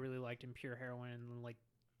what I really liked in Pure Heroin and like,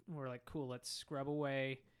 we're like, cool, let's scrub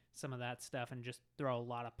away some of that stuff and just throw a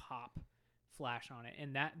lot of pop flash on it.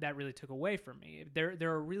 And that really took away from me.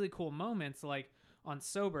 There are really cool moments like on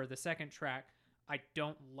Sober, the second track. I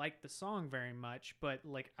don't like the song very much, but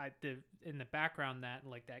like in the background, that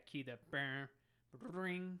like that key, that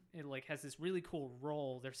ring, it like has this really cool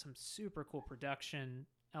roll. There's some super cool production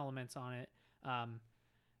elements on it.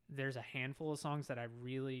 There's a handful of songs that I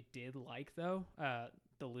really did like though.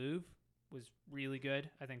 The Louvre was really good.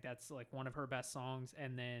 I think that's like one of her best songs.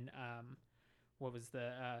 And then what was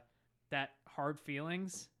that Hard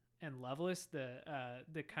Feelings and Loveless, the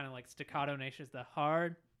kind of like staccato nations, the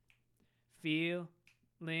hard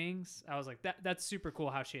feelings. I was like, that's super cool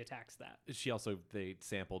how she attacks that. They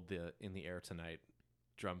sampled the In the Air Tonight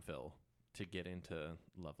drum fill to get into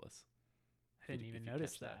Loveless. I didn't even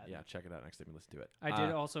notice that. Yeah, check it out next time you listen to it. I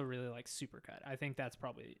did also really like Supercut. I think that's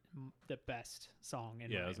probably the best song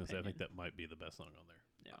in my I was going to say, I think opinion. that might be the best song on there.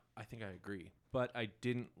 Yeah. I think I agree. But I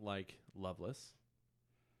didn't like Loveless.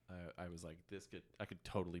 I was like, I could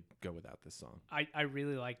totally go without this song. I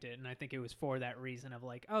really liked it, and I think it was for that reason of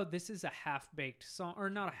like, oh, this is a half-baked song, or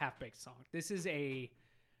not a half-baked song. This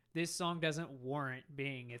song doesn't warrant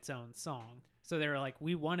being its own song. So they were like,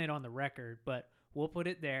 we want it on the record, but we'll put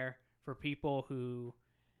it there for people who,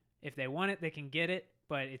 if they want it, they can get it,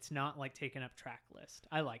 but it's not like taking up track list.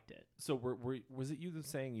 I liked it. So was it you that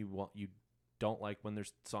saying you don't like when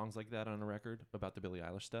there's songs like that on a record about the Billie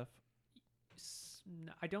Eilish stuff?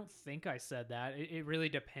 I don't think I said that. It really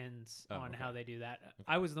depends on okay. how they do that. Okay.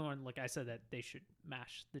 I was the one, like I said, that they should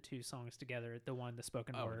mash the two songs together, the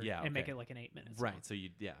spoken word, and make it like an 8-minute song. Right. So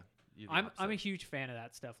I'm a huge fan of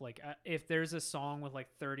that stuff. Like if there's a song with like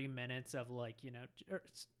 30 minutes of like,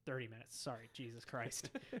 30 minutes, sorry, Jesus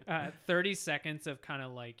Christ, 30 seconds of kind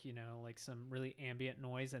of like, like some really ambient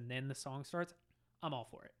noise, and then the song starts, I'm all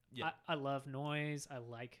for it. Yeah. I love noise. I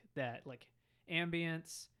like that, like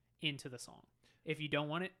ambience into the song. If you don't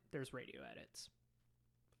want it, there's radio edits.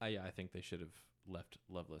 I think they should have left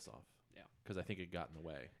Loveless off. Yeah. Because I think it got in the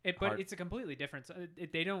way. But it's a completely different.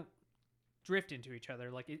 They don't drift into each other.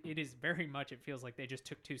 Like it is very much. It feels like they just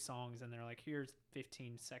took two songs and they're like, here's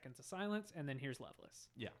 15 seconds of silence, and then here's Loveless.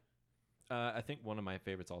 Yeah. I think one of my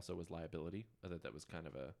favorites also was Liability. I thought that was kind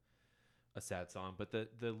of a sad song, but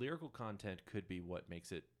the lyrical content could be what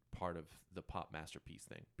makes it part of the pop masterpiece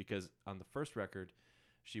thing. Because on the first record,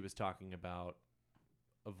 she was talking about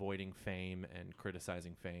avoiding fame and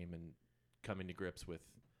criticizing fame and coming to grips with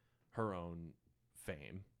her own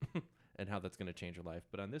fame and how that's going to change her life.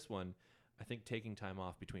 But on this one, I think taking time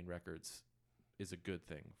off between records is a good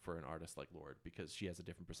thing for an artist like Lorde because she has a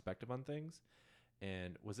different perspective on things.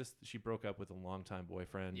 And she broke up with a longtime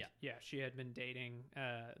boyfriend? Yeah. She had been dating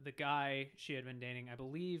the guy she had been dating. I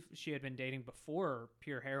believe she had been dating before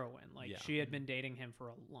Pure Heroin. Like she had been dating him for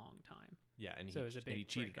a long time. Yeah, and so it was a big he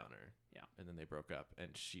cheated breakup. on her. Yeah. And then they broke up, and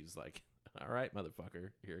she's like, all right, motherfucker,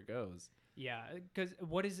 here it goes. Yeah, because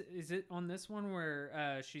what is it on this one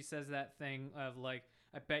where she says that thing of like,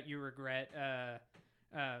 I bet you regret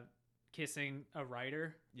kissing a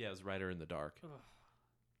writer? Yeah, it was Writer in the Dark. Ugh.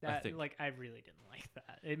 I really didn't like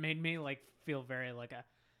that. It made me like feel very like a.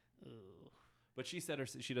 Ugh. But she said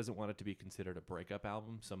she doesn't want it to be considered a breakup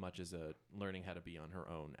album so much as a learning how to be on her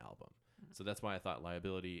own album. So that's why I thought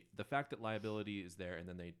Liability. The fact that Liability is there, and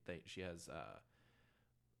then she has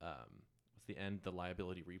what's the end? The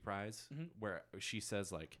Liability reprise, where she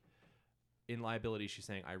says like, in Liability, she's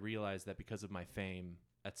saying, I realize that because of my fame,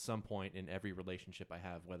 at some point in every relationship I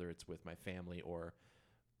have, whether it's with my family or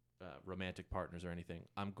romantic partners or anything,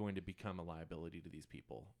 I'm going to become a liability to these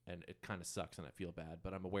people. And it kind of sucks and I feel bad,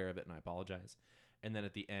 but I'm aware of it and I apologize. And then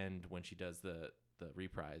at the end, when she does the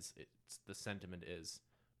reprise, the sentiment is,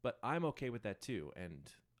 but I'm okay with that too.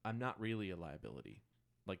 And I'm not really a liability.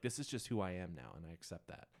 Like, this is just who I am now, and I accept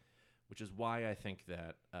that. Which is why I think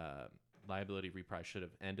that Liability Reprise should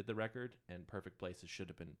have ended the record, and Perfect Places should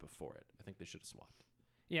have been before it. I think they should have swapped.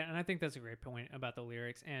 Yeah, and I think that's a great point about the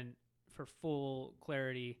lyrics. And for full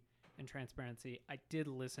clarity and transparency, I did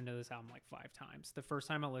listen to this album like 5 times. The first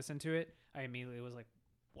time I listened to it, I immediately was like,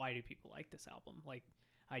 why do people like this album? Like,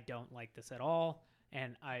 I don't like this at all.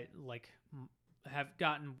 And I have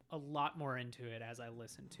gotten a lot more into it as I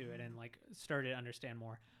listened to it and like started to understand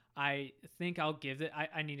more. I think I'll give it,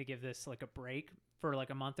 I need to give this like a break for like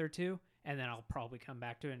a month or two, and then I'll probably come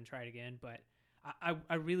back to it and try it again. But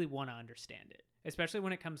I really want to understand it, especially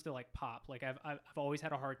when it comes to like pop. Like I've always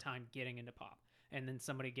had a hard time getting into pop. And then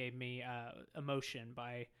somebody gave me Emotion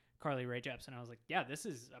by Carly Rae Jepsen, and I was like, yeah, this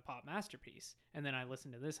is a pop masterpiece. And then I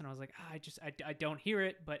listened to this and I was like, I don't hear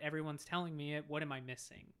it, but everyone's telling me it. What am I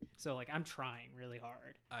missing? So like, I'm trying really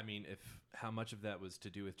hard. I mean, how much of that was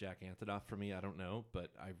to do with Jack Antonoff for me, I don't know,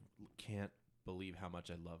 but I can't believe how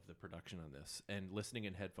much I love the production on this. And listening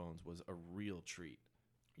in headphones was a real treat.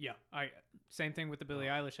 Yeah, same thing with the Billie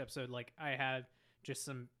Eilish episode. Like, I had just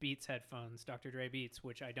some Beats headphones, Dr. Dre Beats,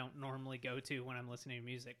 which I don't normally go to when I'm listening to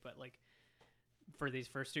music, but like for these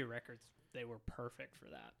first 2 records, they were perfect for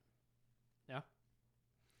that.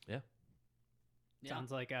 Yeah.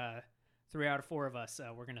 Sounds like 3 out of 4 of us,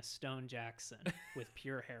 we're gonna stone Jackson with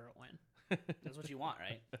pure heroin. That's what you want,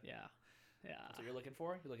 right? Yeah. That's what you're looking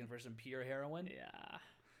for? You're looking for some pure heroin? Yeah.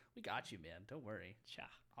 We got you, man. Don't worry. Cha.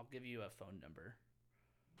 I'll give you a phone number.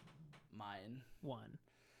 Mine. 1.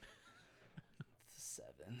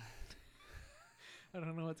 7. I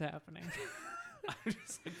don't know what's happening. I'm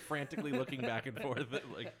just like frantically looking back and forth.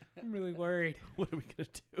 Like, I'm really worried. what are we gonna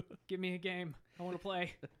do? Give me a game. I want to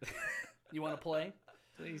play. You want to play?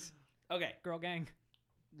 Please. Okay. Girl gang.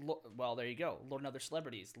 Well, there you go. Lorde and other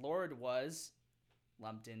celebrities. Lorde was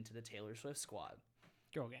lumped into the Taylor Swift squad.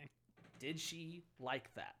 Girl gang. Did she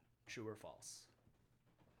like that? True or false?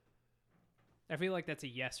 I feel like that's a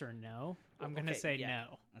yes or no. I'm going to say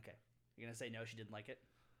no. Okay. You're going to say no, she didn't like it?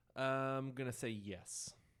 I'm gonna say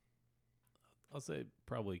yes. I'll say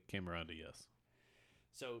probably came around to yes.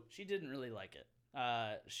 So she didn't really like it.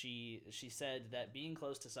 She said that being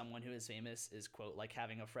close to someone who is famous is, quote, like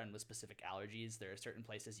having a friend with specific allergies. There are certain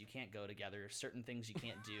places you can't go together, certain things you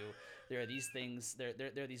can't do. There are these things, there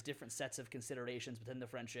are these different sets of considerations within the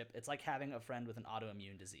friendship. It's like having a friend with an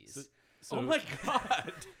autoimmune disease. So, oh my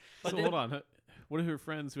God. So hold on. What do her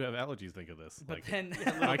friends who have allergies think of this? But Like, then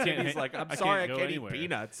I can't. He's like, I'm I sorry, I go can't anywhere. eat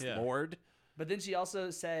peanuts, Yeah. Lord. But then she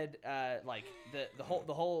also said, like the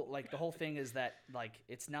whole thing is that like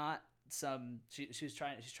it's not some she's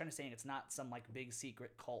trying to say it's not some like big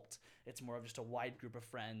secret cult. It's more of just a wide group of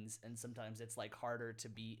friends, and sometimes it's like harder to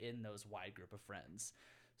be in those wide group of friends.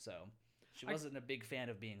 So she wasn't a big fan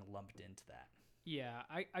of being lumped into that. Yeah,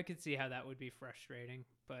 I could see how that would be frustrating.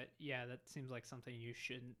 But yeah, that seems like something you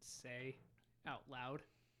shouldn't say out loud.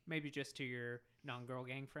 Maybe just to your non-girl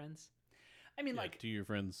gang friends. I mean, Yeah, like to your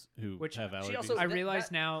friends who Which have she allergies. also- I that- realize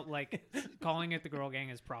that- now, like, calling it the girl gang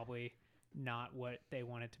is probably not what they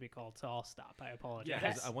want it to be called, so I'll stop. I apologize. Yeah,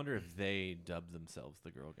 Because I wonder if they dubbed themselves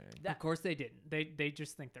the girl gang. that, Of course they didn't. They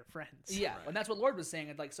just think they're friends. yeah, and that's what Lorde was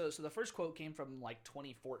saying. Like, so the first quote came from like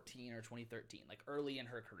 2014 or 2013, like early in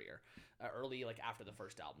her career, early like after the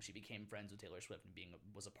first album, she became friends with Taylor Swift and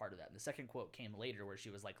was a part of that. And the second quote came later, where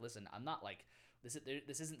she was like, "Listen, I'm not like this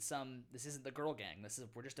isn't the girl gang.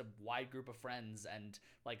 We're just a wide group of friends, and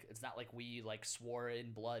like it's not like we like swore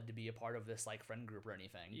in blood to be a part of this like friend group or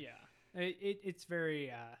anything." Yeah. It's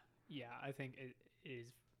very, I think it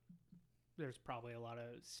is, there's probably a lot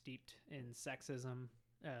of steeped in sexism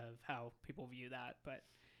of how people view that, but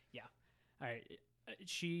yeah. All right.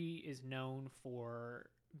 She is known for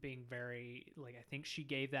being very, like, I think she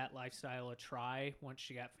gave that lifestyle a try once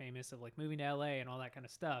she got famous, of like moving to LA and all that kind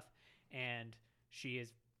of stuff. And she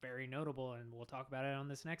is very notable, and we'll talk about it on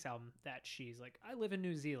this next album, that she's like, I live in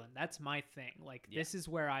New Zealand. That's my thing. Like, this is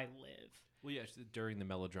where I live. Well, yeah, during the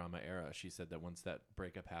melodrama era, she said that once that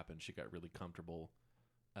breakup happened, she got really comfortable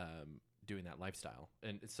doing that lifestyle.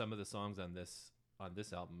 And some of the songs on this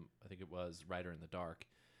album, I think it was Rider in the Dark,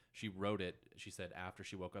 she wrote it, she said, after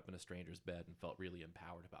she woke up in a stranger's bed and felt really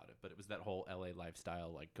empowered about it. But it was that whole LA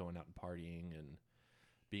lifestyle, like going out and partying and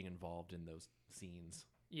being involved in those scenes.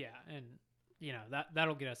 Yeah, and you know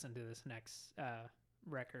that'll get us into this next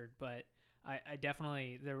record, but I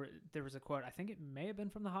definitely there was a quote. I think it may have been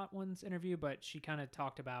from the Hot Ones interview, but she kind of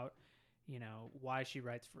talked about, you know, why she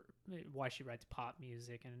writes pop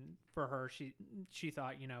music, and for her, she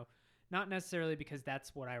thought, you know, not necessarily because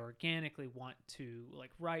that's what I organically want to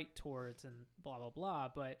like write towards and blah blah blah,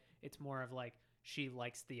 but it's more of like she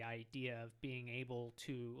likes the idea of being able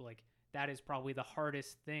to like, that is probably the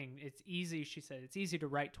hardest thing. It's easy, she said, it's easy to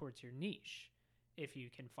write towards your niche if you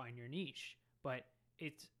can find your niche, but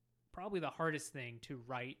it's probably the hardest thing to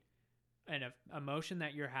write an emotion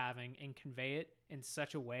that you're having and convey it in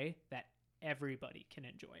such a way that everybody can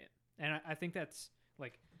enjoy it. And I think that's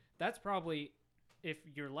probably, if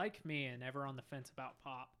you're like me and ever on the fence about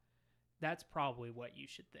pop, that's probably what you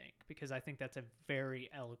should think, because I think that's a very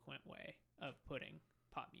eloquent way of putting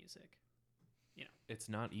pop music. You know, It's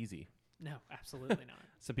not easy. no, absolutely not.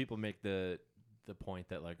 Some people make the point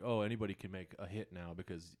that like, oh, anybody can make a hit now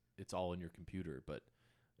because it's all in your computer, but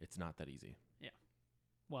it's not that easy.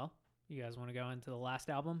 Well, you guys want to go into the last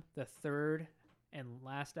album, the third and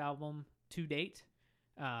last album to date,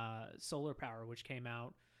 Solar Power, which came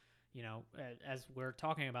out, you know, as we're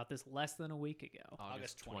talking about this, less than a week ago.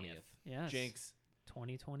 August 20th. Yes. Jinx.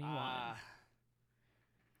 2021.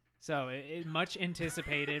 So it much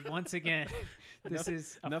anticipated. Once again, this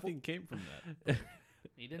is Nothing came from that.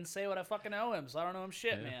 He didn't say what I fucking owe him, so I don't know him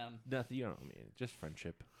shit, Yeah. man. Nothing, you know what I mean? Just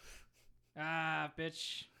friendship.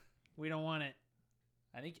 bitch, we don't want it.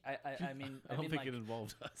 I think I mean I don't think like, it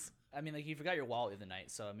involved us. I mean, like, you forgot your wallet the other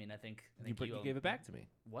night, so I mean, I think You owe- gave it back to me.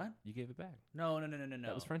 What? You gave it back. No.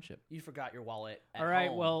 That was friendship. You forgot your wallet. At All right,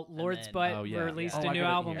 home, well, and Lord's then- Butt Oh, yeah, released yeah. a Oh, I new got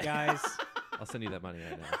it album, here. guys. I'll send you that money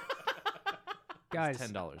right now. Guys,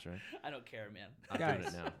 It's $10, right? I don't care, man. I'm doing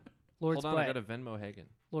Guys. it now. Lord's Hold on, I Butt. got a Venmo Hagen.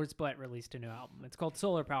 Lord's Butt released a new album. It's called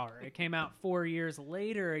Solar Power. It came out 4 years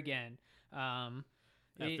later again.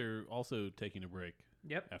 After also taking a break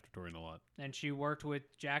Yep. after touring a lot. And she worked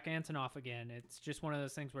with Jack Antonoff again. It's just one of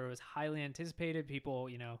those things where it was highly anticipated. People,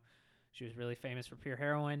 you know, she was really famous for Pure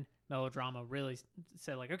Heroin. Melodrama really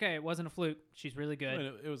said, like, okay, it wasn't a fluke. She's really good. I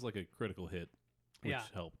mean, it was like a critical hit, which Yeah.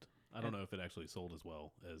 helped. I don't know if it actually sold as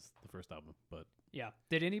well as the first album, but Yeah.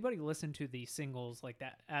 Did anybody listen to the singles like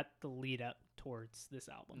that at the lead up towards this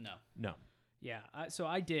album? No. No. Yeah. So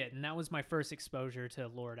I did. And that was my first exposure to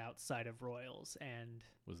Lorde outside of Royals. And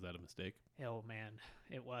was that a mistake? oh, man,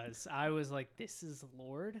 it was. I was like, this is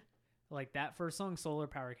Lorde? Like, that first song, Solar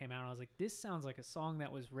Power, came out. And I was like, this sounds like a song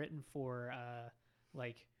that was written for,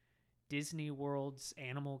 like, Disney World's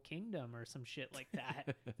Animal Kingdom or some shit like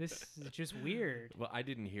that. This is just weird. Well, I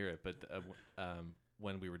didn't hear it, but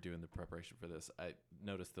when we were doing the preparation for this, I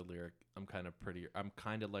noticed the lyric, I'm kind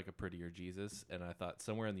of like a prettier Jesus. And I thought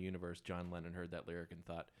somewhere in the universe, John Lennon heard that lyric and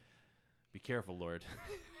thought, be careful, Lord.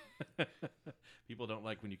 People don't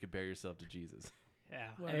like when you compare yourself to Jesus. Yeah.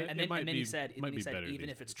 Well, And it then might he be- said, might be better even these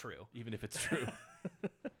if it's true. Even if it's true.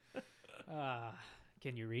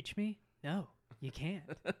 Can you reach me? No, you can't.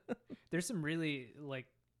 There's some really like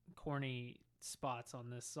corny spots on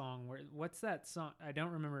this song. What's that song? I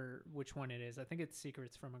don't remember which one it is. I think it's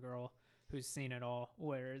Secrets from a Girl Who's Seen It All,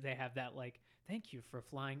 where they have that like, thank you for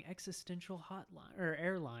flying existential hotline or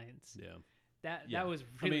airlines. Yeah. That Yeah. was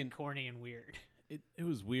really mean- corny and weird. It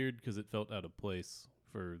was weird because it felt out of place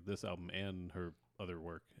for this album and her other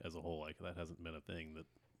work as a whole. Like, that hasn't been a thing that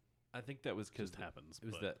I think that was because just happens. it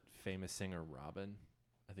was but that famous singer Robin.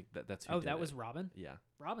 I think that's who Oh, did that it. was Robin? Yeah.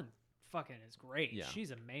 Robin fucking is great. Yeah.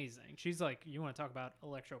 She's amazing. She's like, you want to talk about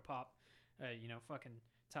electro pop, fucking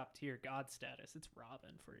top tier god status. It's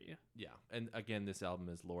Robin for you. Yeah. And again, this album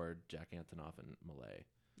is Lorde, Jack Antonoff, and Malay.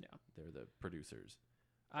 Yeah. They're the producers.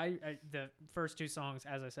 I the first two songs,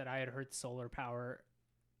 as I said, I had heard Solar Power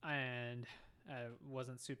and I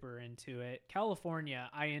wasn't super into it. California,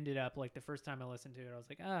 I ended up like the first time I listened to it, I was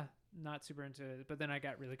like, not super into it. But then I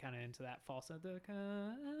got really kind of into that falsetto.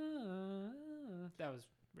 That was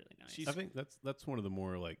really nice. I think that's one of the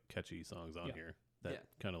more like catchy songs on Yeah. here that Yeah.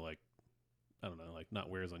 kind of like, I don't know, like not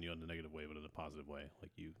wears on you in a negative way, but in a positive way.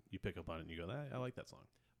 Like you pick up on it and you go, I like that song.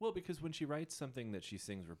 Well, because when she writes something that she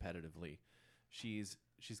sings repetitively, she's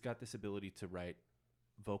got this ability to write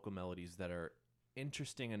vocal melodies that are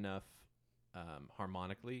interesting enough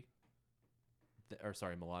melodically,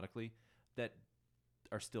 that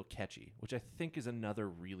are still catchy, which I think is another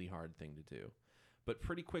really hard thing to do. But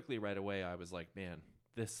pretty quickly, right away, I was like, man,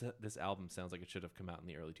 this album sounds like it should have come out in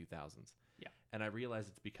the early 2000s. Yeah. And I realized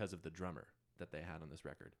it's because of the drummer that they had on this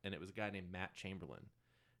record. And it was a guy named Matt Chamberlain.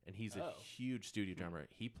 And he's a huge studio drummer.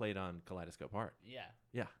 He played on Kaleidoscope Heart. Yeah.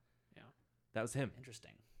 Yeah. Yeah. That was him.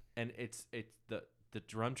 Interesting. And it's the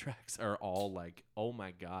drum tracks are all like, oh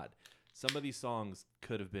my God. some of these songs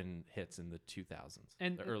could have been hits in the 2000s,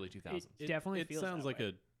 And the early 2000s. It definitely It feels sounds that like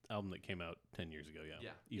way. a album that came out 10 years ago. Yeah,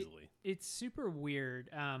 easily. It's super weird.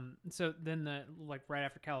 So then right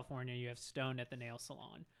after California, you have Stoned at the Nail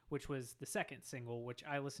Salon, which was the second single, which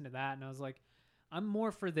I listened to that and I was like, I'm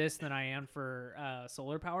more for this than I am for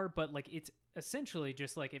Solar Power, but like it's essentially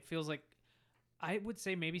just like it feels like I would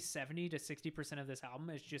say maybe 70 to 60% of this album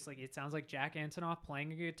is just like it sounds like Jack Antonoff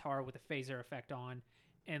playing a guitar with a phaser effect on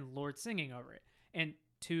and Lorde singing over it. And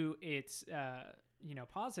to its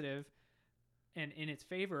positive and in its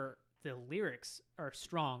favor, the lyrics are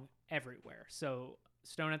strong everywhere. So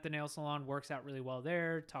Stone at the Nail Salon works out really well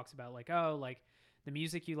there. Talks about like, oh, like the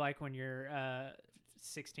music you like when you're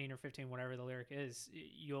 16 or 15, whatever the lyric is,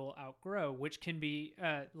 you'll outgrow, which can be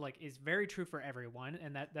is very true for everyone.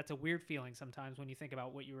 And that's a weird feeling sometimes when you think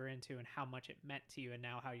about what you were into and how much it meant to you. And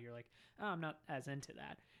now how you're like, oh, I'm not as into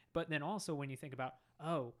that. But then also when you think about,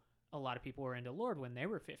 oh, a lot of people were into Lorde when they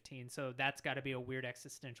were 15. So that's got to be a weird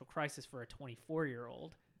existential crisis for a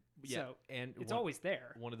 24-year-old. Yeah, So and it's always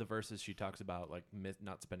there. One of the verses she talks about like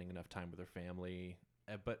not spending enough time with her family.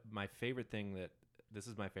 But my favorite thing this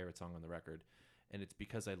is my favorite song on the record, and it's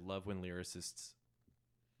because I love when lyricists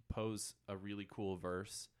pose a really cool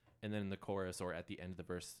verse, and then in the chorus or at the end of the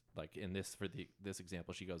verse, like in this this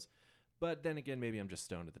example, she goes, "But then again, maybe I'm just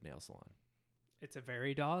stoned at the nail salon." It's a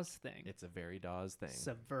very Dawes thing. It's a very Dawes thing.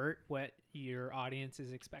 Subvert what your audience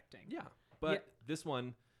is expecting. Yeah, but this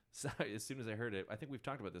one. So as soon as I heard it, I think we've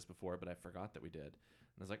talked about this before, but I forgot that we did. And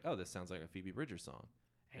I was like, oh, this sounds like a Phoebe Bridgers song.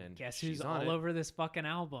 And guess she's who's on all it. over this fucking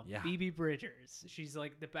album? Yeah. Phoebe Bridgers. She's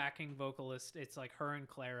like the backing vocalist. It's like her and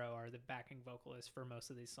Claro are the backing vocalists for most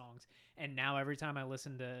of these songs. And now every time I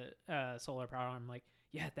listen to Solar Power, I'm like,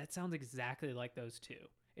 yeah, that sounds exactly like those two.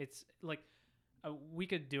 It's like we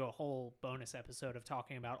could do a whole bonus episode of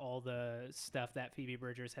talking about all the stuff that Phoebe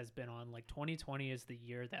Bridgers has been on. Like 2020 is the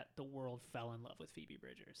year that the world fell in love with Phoebe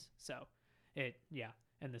Bridgers. So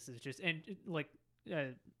and this is just,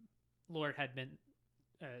 Lorde had been,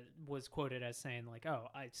 was quoted as saying like, oh,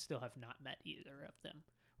 I still have not met either of them.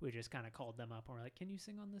 We just kind of called them up and we're like, can you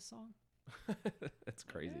sing on this song? That's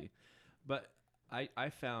crazy. Okay. But I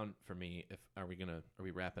found for me, are we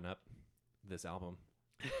wrapping up this album?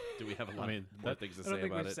 Do we have a lot more things to say about it? I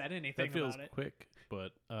don't think we've said anything that feels about it. quick,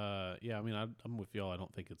 but I'm with y'all. I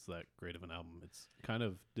don't think it's that great of an album. It's kind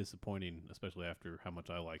of disappointing, especially after how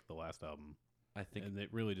much I liked the last album. I think, and it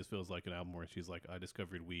really just feels like an album where she's like, I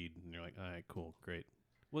discovered weed, and you're like, all right, cool, great.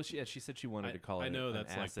 Well, she said she wanted to call it. I know an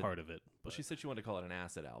that's acid, like part of it. Well, she said she wanted to call it an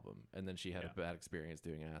acid album, and then she had a bad experience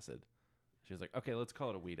doing acid. She was like, okay, let's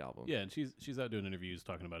call it a weed album. Yeah, and she's out doing interviews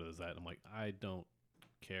talking about it as that. And I'm like, I don't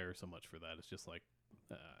care so much for that. It's just like,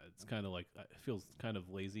 it's kind of like, it feels kind of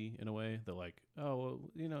lazy in a way. That like, oh,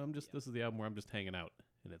 well, I'm just, this is the album where I'm just hanging out.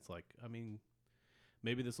 And it's like, I mean,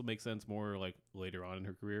 maybe this will make sense more like later on in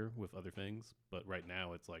her career with other things. But right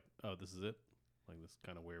now it's like, oh, this is it. Like this is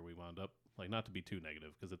kind of where we wound up. Like not to be too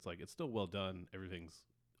negative because it's like, it's still well done.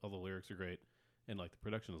 All the lyrics are great. And like the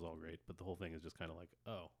production is all great. But the whole thing is just kind of like,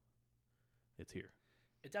 oh, it's here.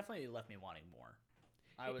 It definitely left me wanting more.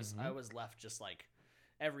 I was left just like,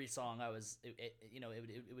 every song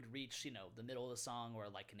it would reach the middle of the song or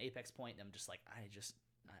like an apex point, and I'm just like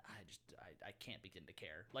I can't begin to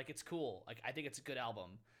care. Like it's cool, like I think it's a good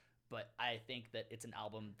album, but I think that it's an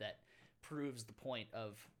album that proves the point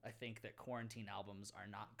of I think that quarantine albums are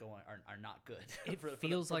not good. It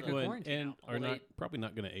feels like a quarantine album. And are probably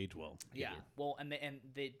not going to age well. Yeah, either. Well, and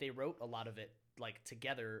they wrote a lot of it like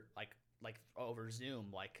together, like over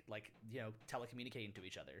Zoom, like telecommunicating to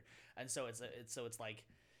each other, and so it's like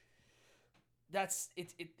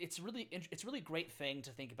it's really great thing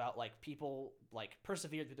to think about, like people like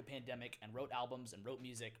persevered through the pandemic and wrote albums and wrote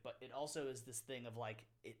music, but it also is this thing of like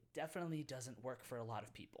it definitely doesn't work for a lot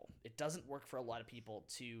of people. It doesn't work for a lot of people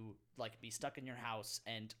to like be stuck in your house,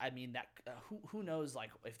 and I mean that who knows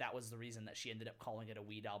like if that was the reason that she ended up calling it a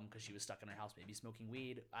weed album because she was stuck in her house maybe smoking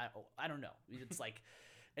weed. I don't know. It's like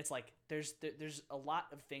it's like there's a lot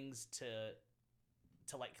of things to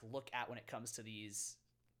like look at when it comes to these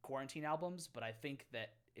quarantine albums, but I think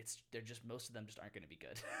that they're just most of them just aren't going to be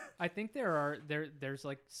good. I think there's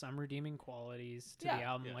like some redeeming qualities to the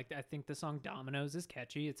album. Yeah. Like I think the song Dominoes is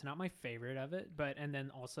catchy. It's not my favorite of it, but and then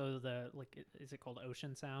also the like is it called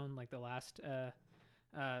Ocean Sound, like the last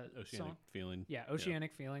Oceanic song? Feeling. Yeah,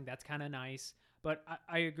 Oceanic Feeling. That's kind of nice. But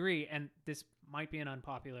I agree, and this might be an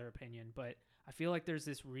unpopular opinion, but I feel like there's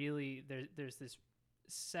this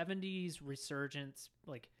 70s resurgence,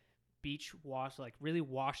 like beach wash, like really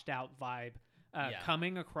washed out vibe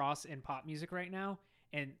coming across in pop music right now.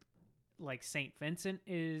 And like Saint Vincent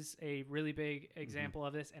is a really big example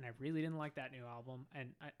of this, and I really didn't like that new album. And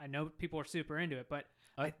I know people are super into it, but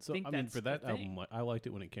I think I mean, that's for that the thing. album, like, I liked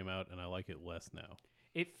it when it came out, and I like it less now.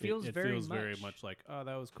 It feels it very feels much, very much like, oh,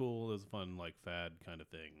 that was cool. It was a fun, like, fad kind of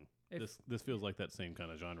thing. This feels like that same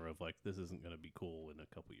kind of genre of like, this isn't going to be cool in a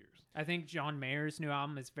couple years. I think John Mayer's new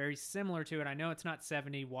album is very similar to it. I know it's not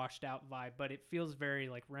 70 washed out vibe, but it feels very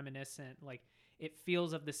like reminiscent. Like it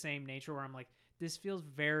feels of the same nature where I'm like, this feels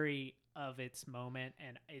very of its moment,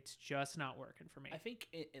 and it's just not working for me. I think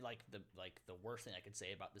the worst thing I could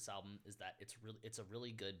say about this album is that it's a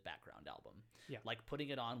really good background album. Yeah. Like putting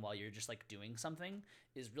it on while you're just like doing something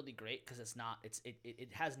is really great because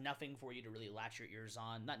it has nothing for you to really latch your ears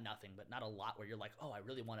on. Not nothing, but not a lot where you're like, oh, I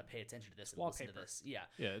really want to pay attention to this and Wallpaper. listen to this. Yeah.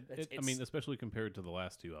 Yeah. I mean, especially compared to the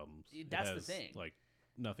last two albums. That's it the has, thing. Like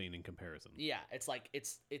nothing in comparison. Yeah, it's like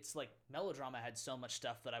Melodrama had so much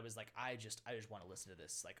stuff that I was like, I just want to listen to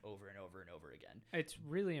this like over and over and over again. It's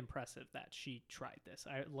really impressive that she tried this.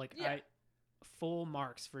 I Yeah. full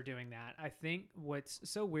marks for doing that. I think what's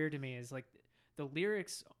so weird to me is like the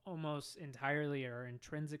lyrics almost entirely are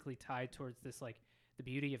intrinsically tied towards this like the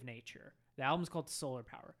beauty of nature. The album's called Solar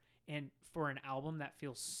Power, and for an album that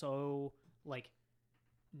feels so like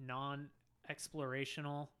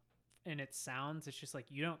non-explorational in its sounds, it's just like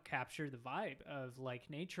you don't capture the vibe of like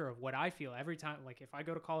nature of what I feel every time. Like if I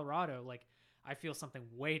go to Colorado, like I feel something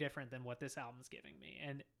way different than what this album's giving me,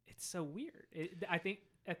 and it's so weird. I think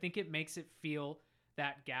it makes it feel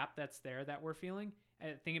that gap that's there that we're feeling.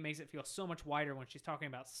 I think it makes it feel so much wider when she's talking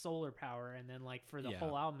about solar power, and then like for the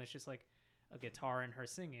whole album, it's just like a guitar and her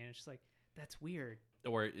singing. It's just like that's weird.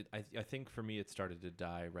 Or I think for me, it started to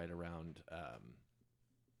die right around. I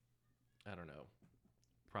don't know.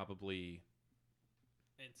 Probably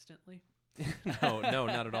Instantly. no,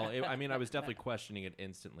 not at all. I mean, I was definitely questioning it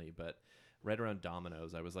instantly, but right around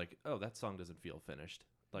Dominoes, I was like, oh, that song doesn't feel finished.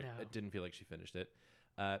 Like No. it didn't feel like she finished it.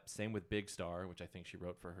 Same with Big Star, which I think she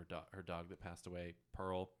wrote for her dog that passed away,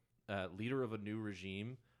 Pearl. Leader of a New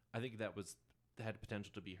Regime. I think that had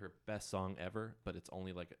potential to be her best song ever, but it's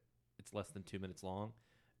only like it's less than 2 minutes long,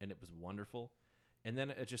 and it was wonderful. And then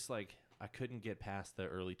it just like I couldn't get past the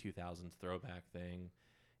early 2000s throwback thing.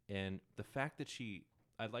 And the fact that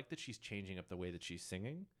I like that she's changing up the way that she's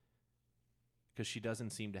singing, because she doesn't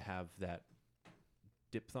seem to have that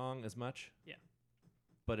diphthong as much. Yeah.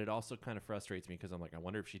 But it also kind of frustrates me because I'm like, I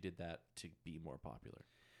wonder if she did that to be more popular.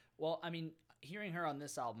 Well, I mean, hearing her on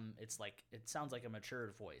this album, it's like it sounds like a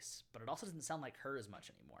matured voice, but it also doesn't sound like her as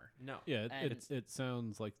much anymore. No. Yeah, And it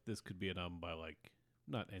sounds like this could be an album by like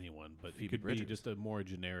not anyone, but Phoebe it could Bridgers. be just a more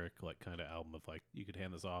generic like kind of album of like you could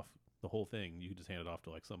hand this off. The whole thing, you could just hand it off to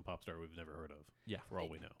like some pop star we've never heard of. Yeah. For all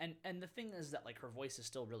we know. And the thing is that like her voice is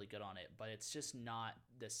still really good on it, but it's just not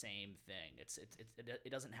the same thing. It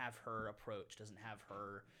doesn't have her approach, doesn't have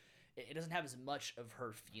her, it doesn't have as much of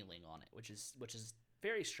her feeling on it, which is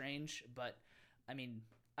very strange. But I mean,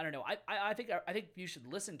 I don't know. I think you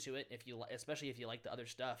should listen to it if you, especially if you like the other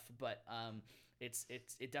stuff. But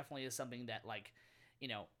it definitely is something that like, you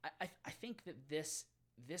know, I think that this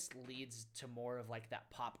leads to more of like that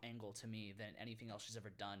pop angle to me than anything else she's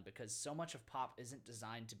ever done, because so much of pop isn't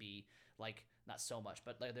designed to be like, not so much,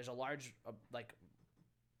 but like there's a large like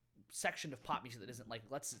section of pop music that isn't like,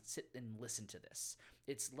 let's sit and listen to this.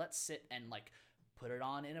 It's let's sit and like put it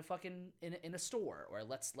on in a fucking in a store, or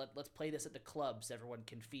let's play this at the club so everyone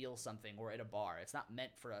can feel something, or at a bar. It's not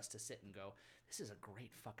meant for us to sit and go, this is a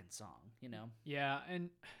great fucking song, you know? Yeah,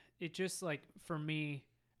 and it just like for me,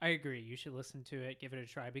 I agree. You should listen to it, give it a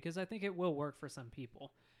try, because I think it will work for some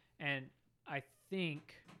people. And I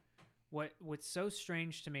think what's so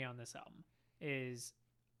strange to me on this album is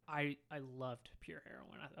I loved Pure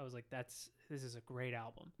Heroin. I was like, this is a great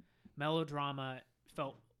album. Melodrama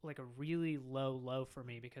felt like a really low for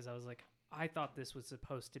me, because I was like, I thought this was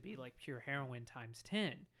supposed to be like Pure Heroin times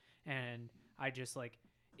 10. And I just like,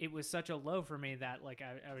 it was such a low for me that like,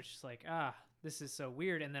 I was just like, this is so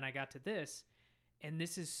weird. And then I got to this, and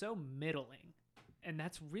this is so middling, and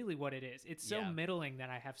that's really what it is. It's so middling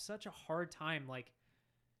that I have such a hard time. Like,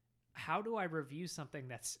 how do I review something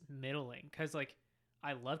that's middling? Because like,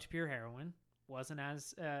 I loved Pure Heroin, wasn't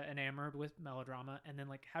as enamored with Melodrama, and then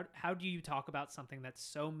like, how do you talk about something that's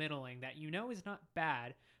so middling that you know is not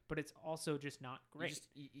bad, but it's also just not great?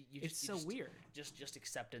 It's so weird. Just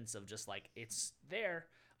acceptance of just like it's there.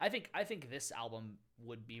 I think this album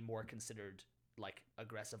would be more considered like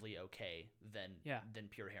aggressively okay than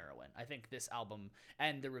Pure Heroin. I think this album,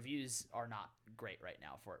 and the reviews are not great right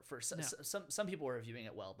now for some people are reviewing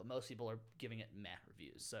it well, but most people are giving it meh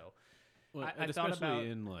reviews. So well, I and thought especially about,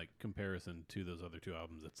 in like comparison to those other two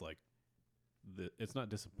albums, it's like it's not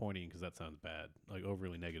disappointing because that sounds bad, like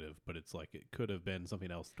overly negative, but it's like it could have been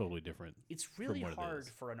something else totally different. It's really what it hard is.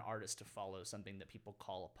 for an artist to follow something that people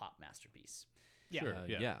call a pop masterpiece. Yeah. Sure,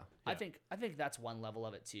 yeah. I think that's one level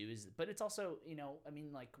of it too. But it's also, I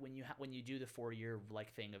mean, like when you do the 4-year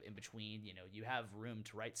like thing of in between, you have room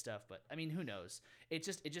to write stuff. But I mean, who knows? It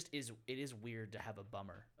is weird to have a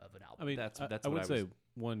bummer of an album. I mean, That's I what would I say was-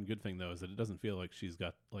 one good thing though is that it doesn't feel like she's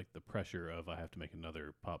got like the pressure of I have to make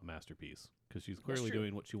another pop masterpiece, because she's clearly true.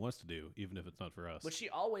 doing what she wants to do, even if it's not for us. Which she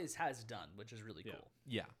always has done, which is really Yeah. cool.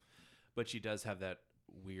 Yeah, but she does have that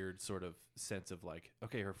weird sort of sense of like,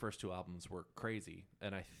 okay, her first 2 albums were crazy,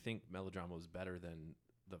 and I think Melodrama was better than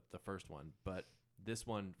the first one, but this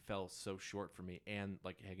one fell so short for me. And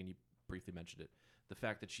like Hagen, you briefly mentioned it, the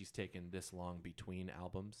fact that she's taken this long between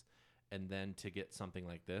albums, and then to get something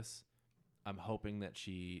like this, I'm hoping that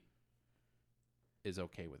she is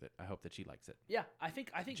okay with it. I hope that she likes it. Yeah, I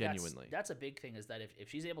think Genuinely. that's a big thing, is that if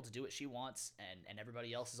she's able to do what she wants and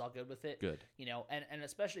everybody else is all good with it, Good. and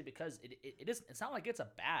especially because it's not like it's a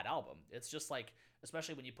bad album. It's just like,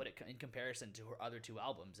 especially when you put it in comparison to her other 2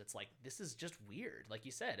 albums, it's like, this is just weird. Like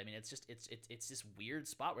you said, I mean, it's this weird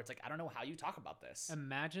spot where it's like, I don't know how you talk about this.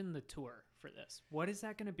 Imagine the tour for this. What is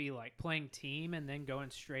that going to be like? Playing Team and then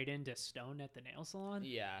going straight into Stone at the nail salon?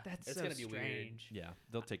 Yeah, That's it's so gonna be weird. strange. Yeah,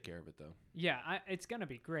 they'll take care of it though. Yeah, it's going to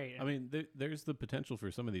be great. I mean, there's the potential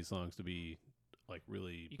for some of these songs to be like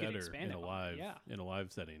really You could better expand in a upon live it, yeah. in a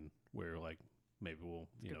live setting, where like maybe we'll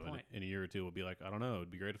Good in point. a year or two we'll be like, I don't know, it'd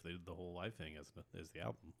be great if they did the whole live thing as the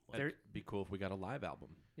album. Like, There- It'd be cool if we got a live album.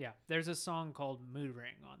 Yeah, there's a song called Mood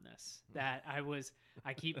Ring on this that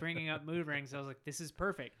I keep bringing up Mood Rings. I was like, this is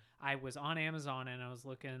perfect. I was on Amazon and I was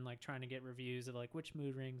looking, like trying to get reviews of like which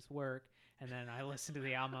mood rings work. And then I listened to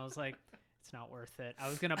the album. I was like, it's not worth it. I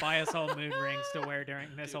was going to buy us all mood rings to wear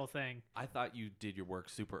during this whole thing. I thought you did your work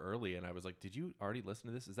super early, and I was like, did you already listen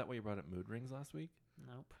to this? Is that why you brought up mood rings last week?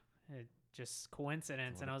 Nope. It just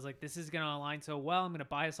coincidence. And I was like, this is going to align so well. I'm going to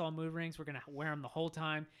buy us all mood rings. We're going to wear them the whole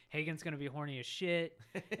time. Hagen's going to be horny as shit.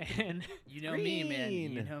 And You know me, man. You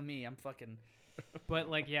Green. know me. I'm fucking but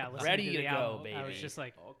like, yeah, listening Ready to to the go, album, I was baby. just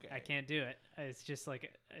like, Okay. I can't do it. It's just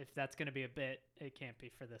like, if that's going to be a bit, it can't be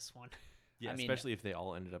for this one. Yeah, I mean- especially if they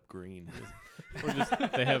all ended up green. or just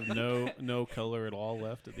they have no color at all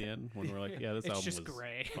left at the end when we're like, yeah, this It's album just was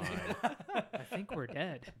gray. fine. I think we're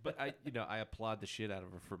dead. But I applaud the shit out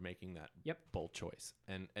of her for making that Yep. bold choice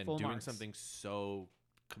and Full doing marks. something so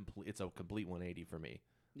complete. It's a complete 180 for me,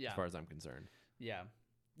 yeah. as far as I'm concerned. Yeah.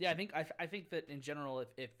 I think that in general,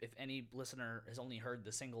 if any listener has only heard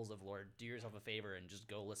the singles of Lorde, do yourself a favor and just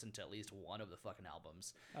go listen to at least one of the fucking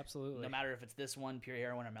albums. Absolutely. No matter if it's this one, Pure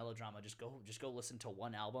Heroine, or Melodrama, just go listen to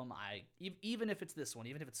one album. Even if it's this one,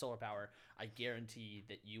 even if it's Solar Power, I guarantee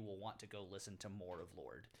that you will want to go listen to more of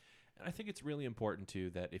Lorde. And I think it's really important too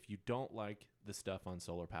that if you don't like the stuff on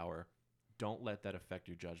Solar Power, don't let that affect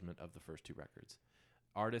your judgment of the first 2 records.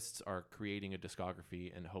 Artists are creating a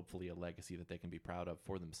discography and hopefully a legacy that they can be proud of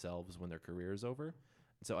for themselves when their career is over.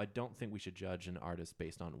 So I don't think we should judge an artist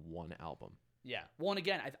based on one album. Yeah. Well, and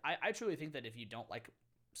again, I truly think that if you don't like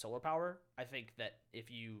Solar Power, I think that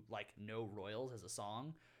if you like No Royals as a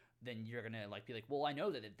song, then you're gonna like be like, well, I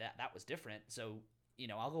know that that was different, so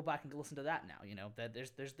I'll go back and listen to that now. That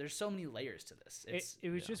there's so many layers to this. It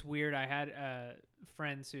was just weird. I had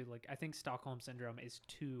friends who I think Stockholm Syndrome is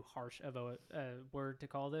too harsh of a word to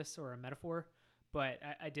call this or a metaphor, but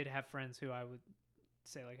I did have friends who I would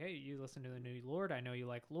say like, hey, you listen to the new Lorde. I know you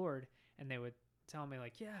like Lorde. And they would tell me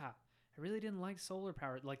like, yeah, I really didn't like Solar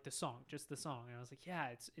Power, like the song, just the song. And I was like, yeah,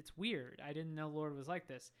 it's weird. I didn't know Lorde was like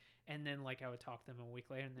this. And then I would talk to them a week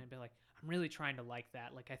later and they'd be like, I'm really trying to like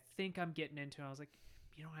that. I think I'm getting into it. I was like,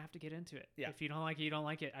 you don't have to get into it. Yeah. If you don't like it, you don't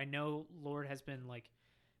like it. I know Lorde has been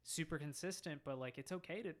super consistent, but it's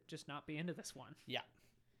okay to just not be into this one. Yeah.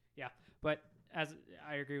 Yeah. But as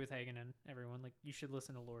I agree with Hagen and everyone, you should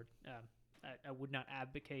listen to Lorde. I would not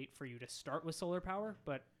advocate for you to start with Solar Power,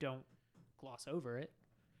 but don't gloss over it.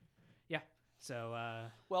 Yeah. So,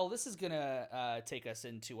 Well, this is gonna take us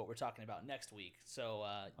into what we're talking about next week. So,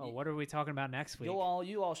 what are we talking about next week? you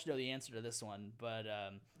all should know the answer to this one, but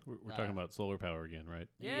We're talking about Solar Power again, right?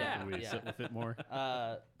 Yeah. Can we Yeah. sit with it more?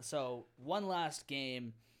 so one last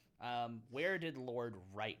game. Where did Lorde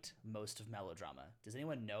write most of Melodrama? Does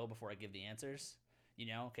anyone know before I give the answers?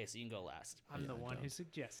 Okay, so you can go last. I'm the I one who don't.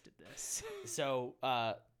 suggested this. So,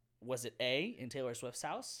 was it A, in Taylor Swift's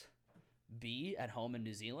house, B, at home in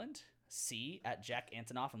New Zealand, C, at Jack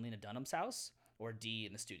Antonoff and Lena Dunham's house, or D,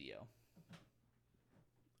 in the studio?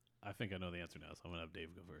 I think I know the answer now, so I'm gonna have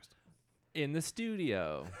Dave go first. In the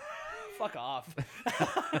studio. Fuck off.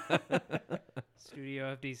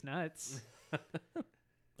 Studio of these nuts.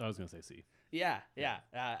 I was gonna say C. Yeah.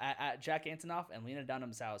 At Jack Antonoff and Lena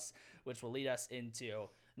Dunham's house, which will lead us into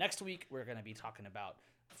next week. We're going to be talking about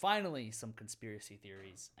finally some conspiracy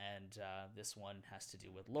theories, and this one has to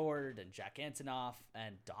do with Lorde and Jack Antonoff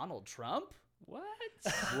and Donald Trump. What?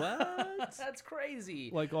 What? That's crazy.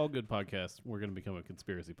 Like all good podcasts, we're gonna become a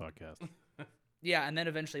conspiracy podcast. Yeah, and then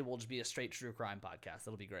eventually we'll just be a straight true crime podcast.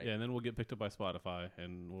 That'll be great. Yeah, and then we'll get picked up by Spotify,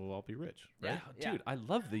 and we'll all be rich, right? Yeah. Dude, I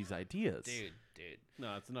love these ideas. Dude.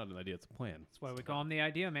 No, it's not an idea; it's a plan. That's why we call him the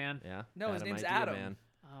Idea Man. Yeah. No, his name's Idea Adam. Man.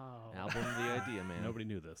 Oh. Album The Idea Man. Nobody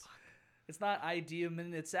knew this. It's not Idea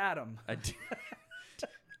Man, it's Adam.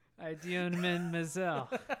 Idea Man Mazel.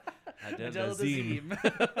 Adele Dazeem.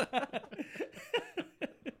 Dazeem.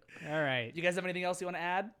 All right. You guys have anything else you want to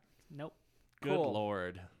add? Nope. Good Cool.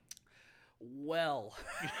 Lord. Well,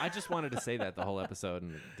 I just wanted to say that the whole episode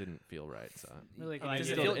and it didn't feel right. So Really I mean, glad does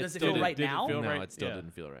you it did. feel, does it feel right now? feel no, right? it still Yeah.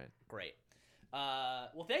 didn't feel right. Great.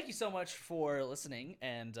 Well, thank you so much for listening,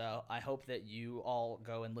 and I hope that you all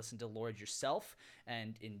go and listen to Lorde yourself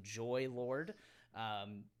and enjoy Lorde.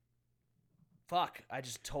 Fuck, I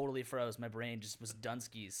just totally froze. My brain just was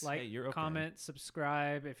Dunskies. Like, Hey, you're okay. comment,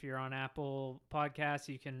 subscribe. If you're on Apple Podcasts,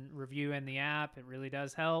 you can review in the app. It really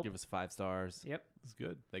does help. Give us 5 stars. Yep. It's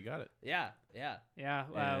good. They got it. Yeah. Yeah.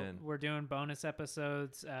 And- We're doing bonus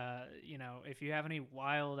episodes. If you have any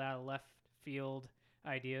wild out of left field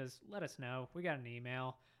ideas, let us know. We got an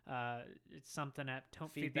email. It's something at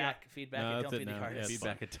don't Feedback No, at that's don't it feed the now. artist. Yeah,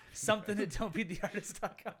 Feedback at Something at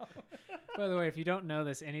don'tfeedtheartist.com. By the way, if you don't know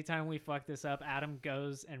this, anytime we fuck this up, Adam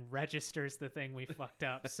goes and registers the thing we fucked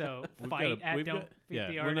up. So fight at don't feed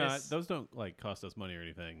the we're not. artist. Those don't like cost us money or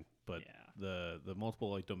anything. But Yeah. the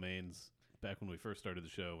multiple like domains back when we first started the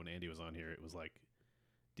show, when Andy was on here, it was like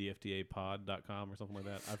dftapod.com or something like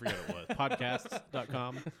that. I forget what it was.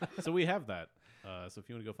 Podcasts.com. So we have that. So if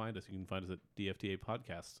you want to go find us, you can find us at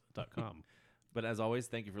dftapodcast.com. But as always,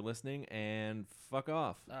 thank you for listening and fuck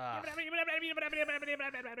off.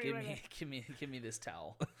 Give me this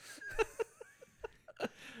towel. I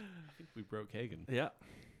think we broke Hagen. Yeah.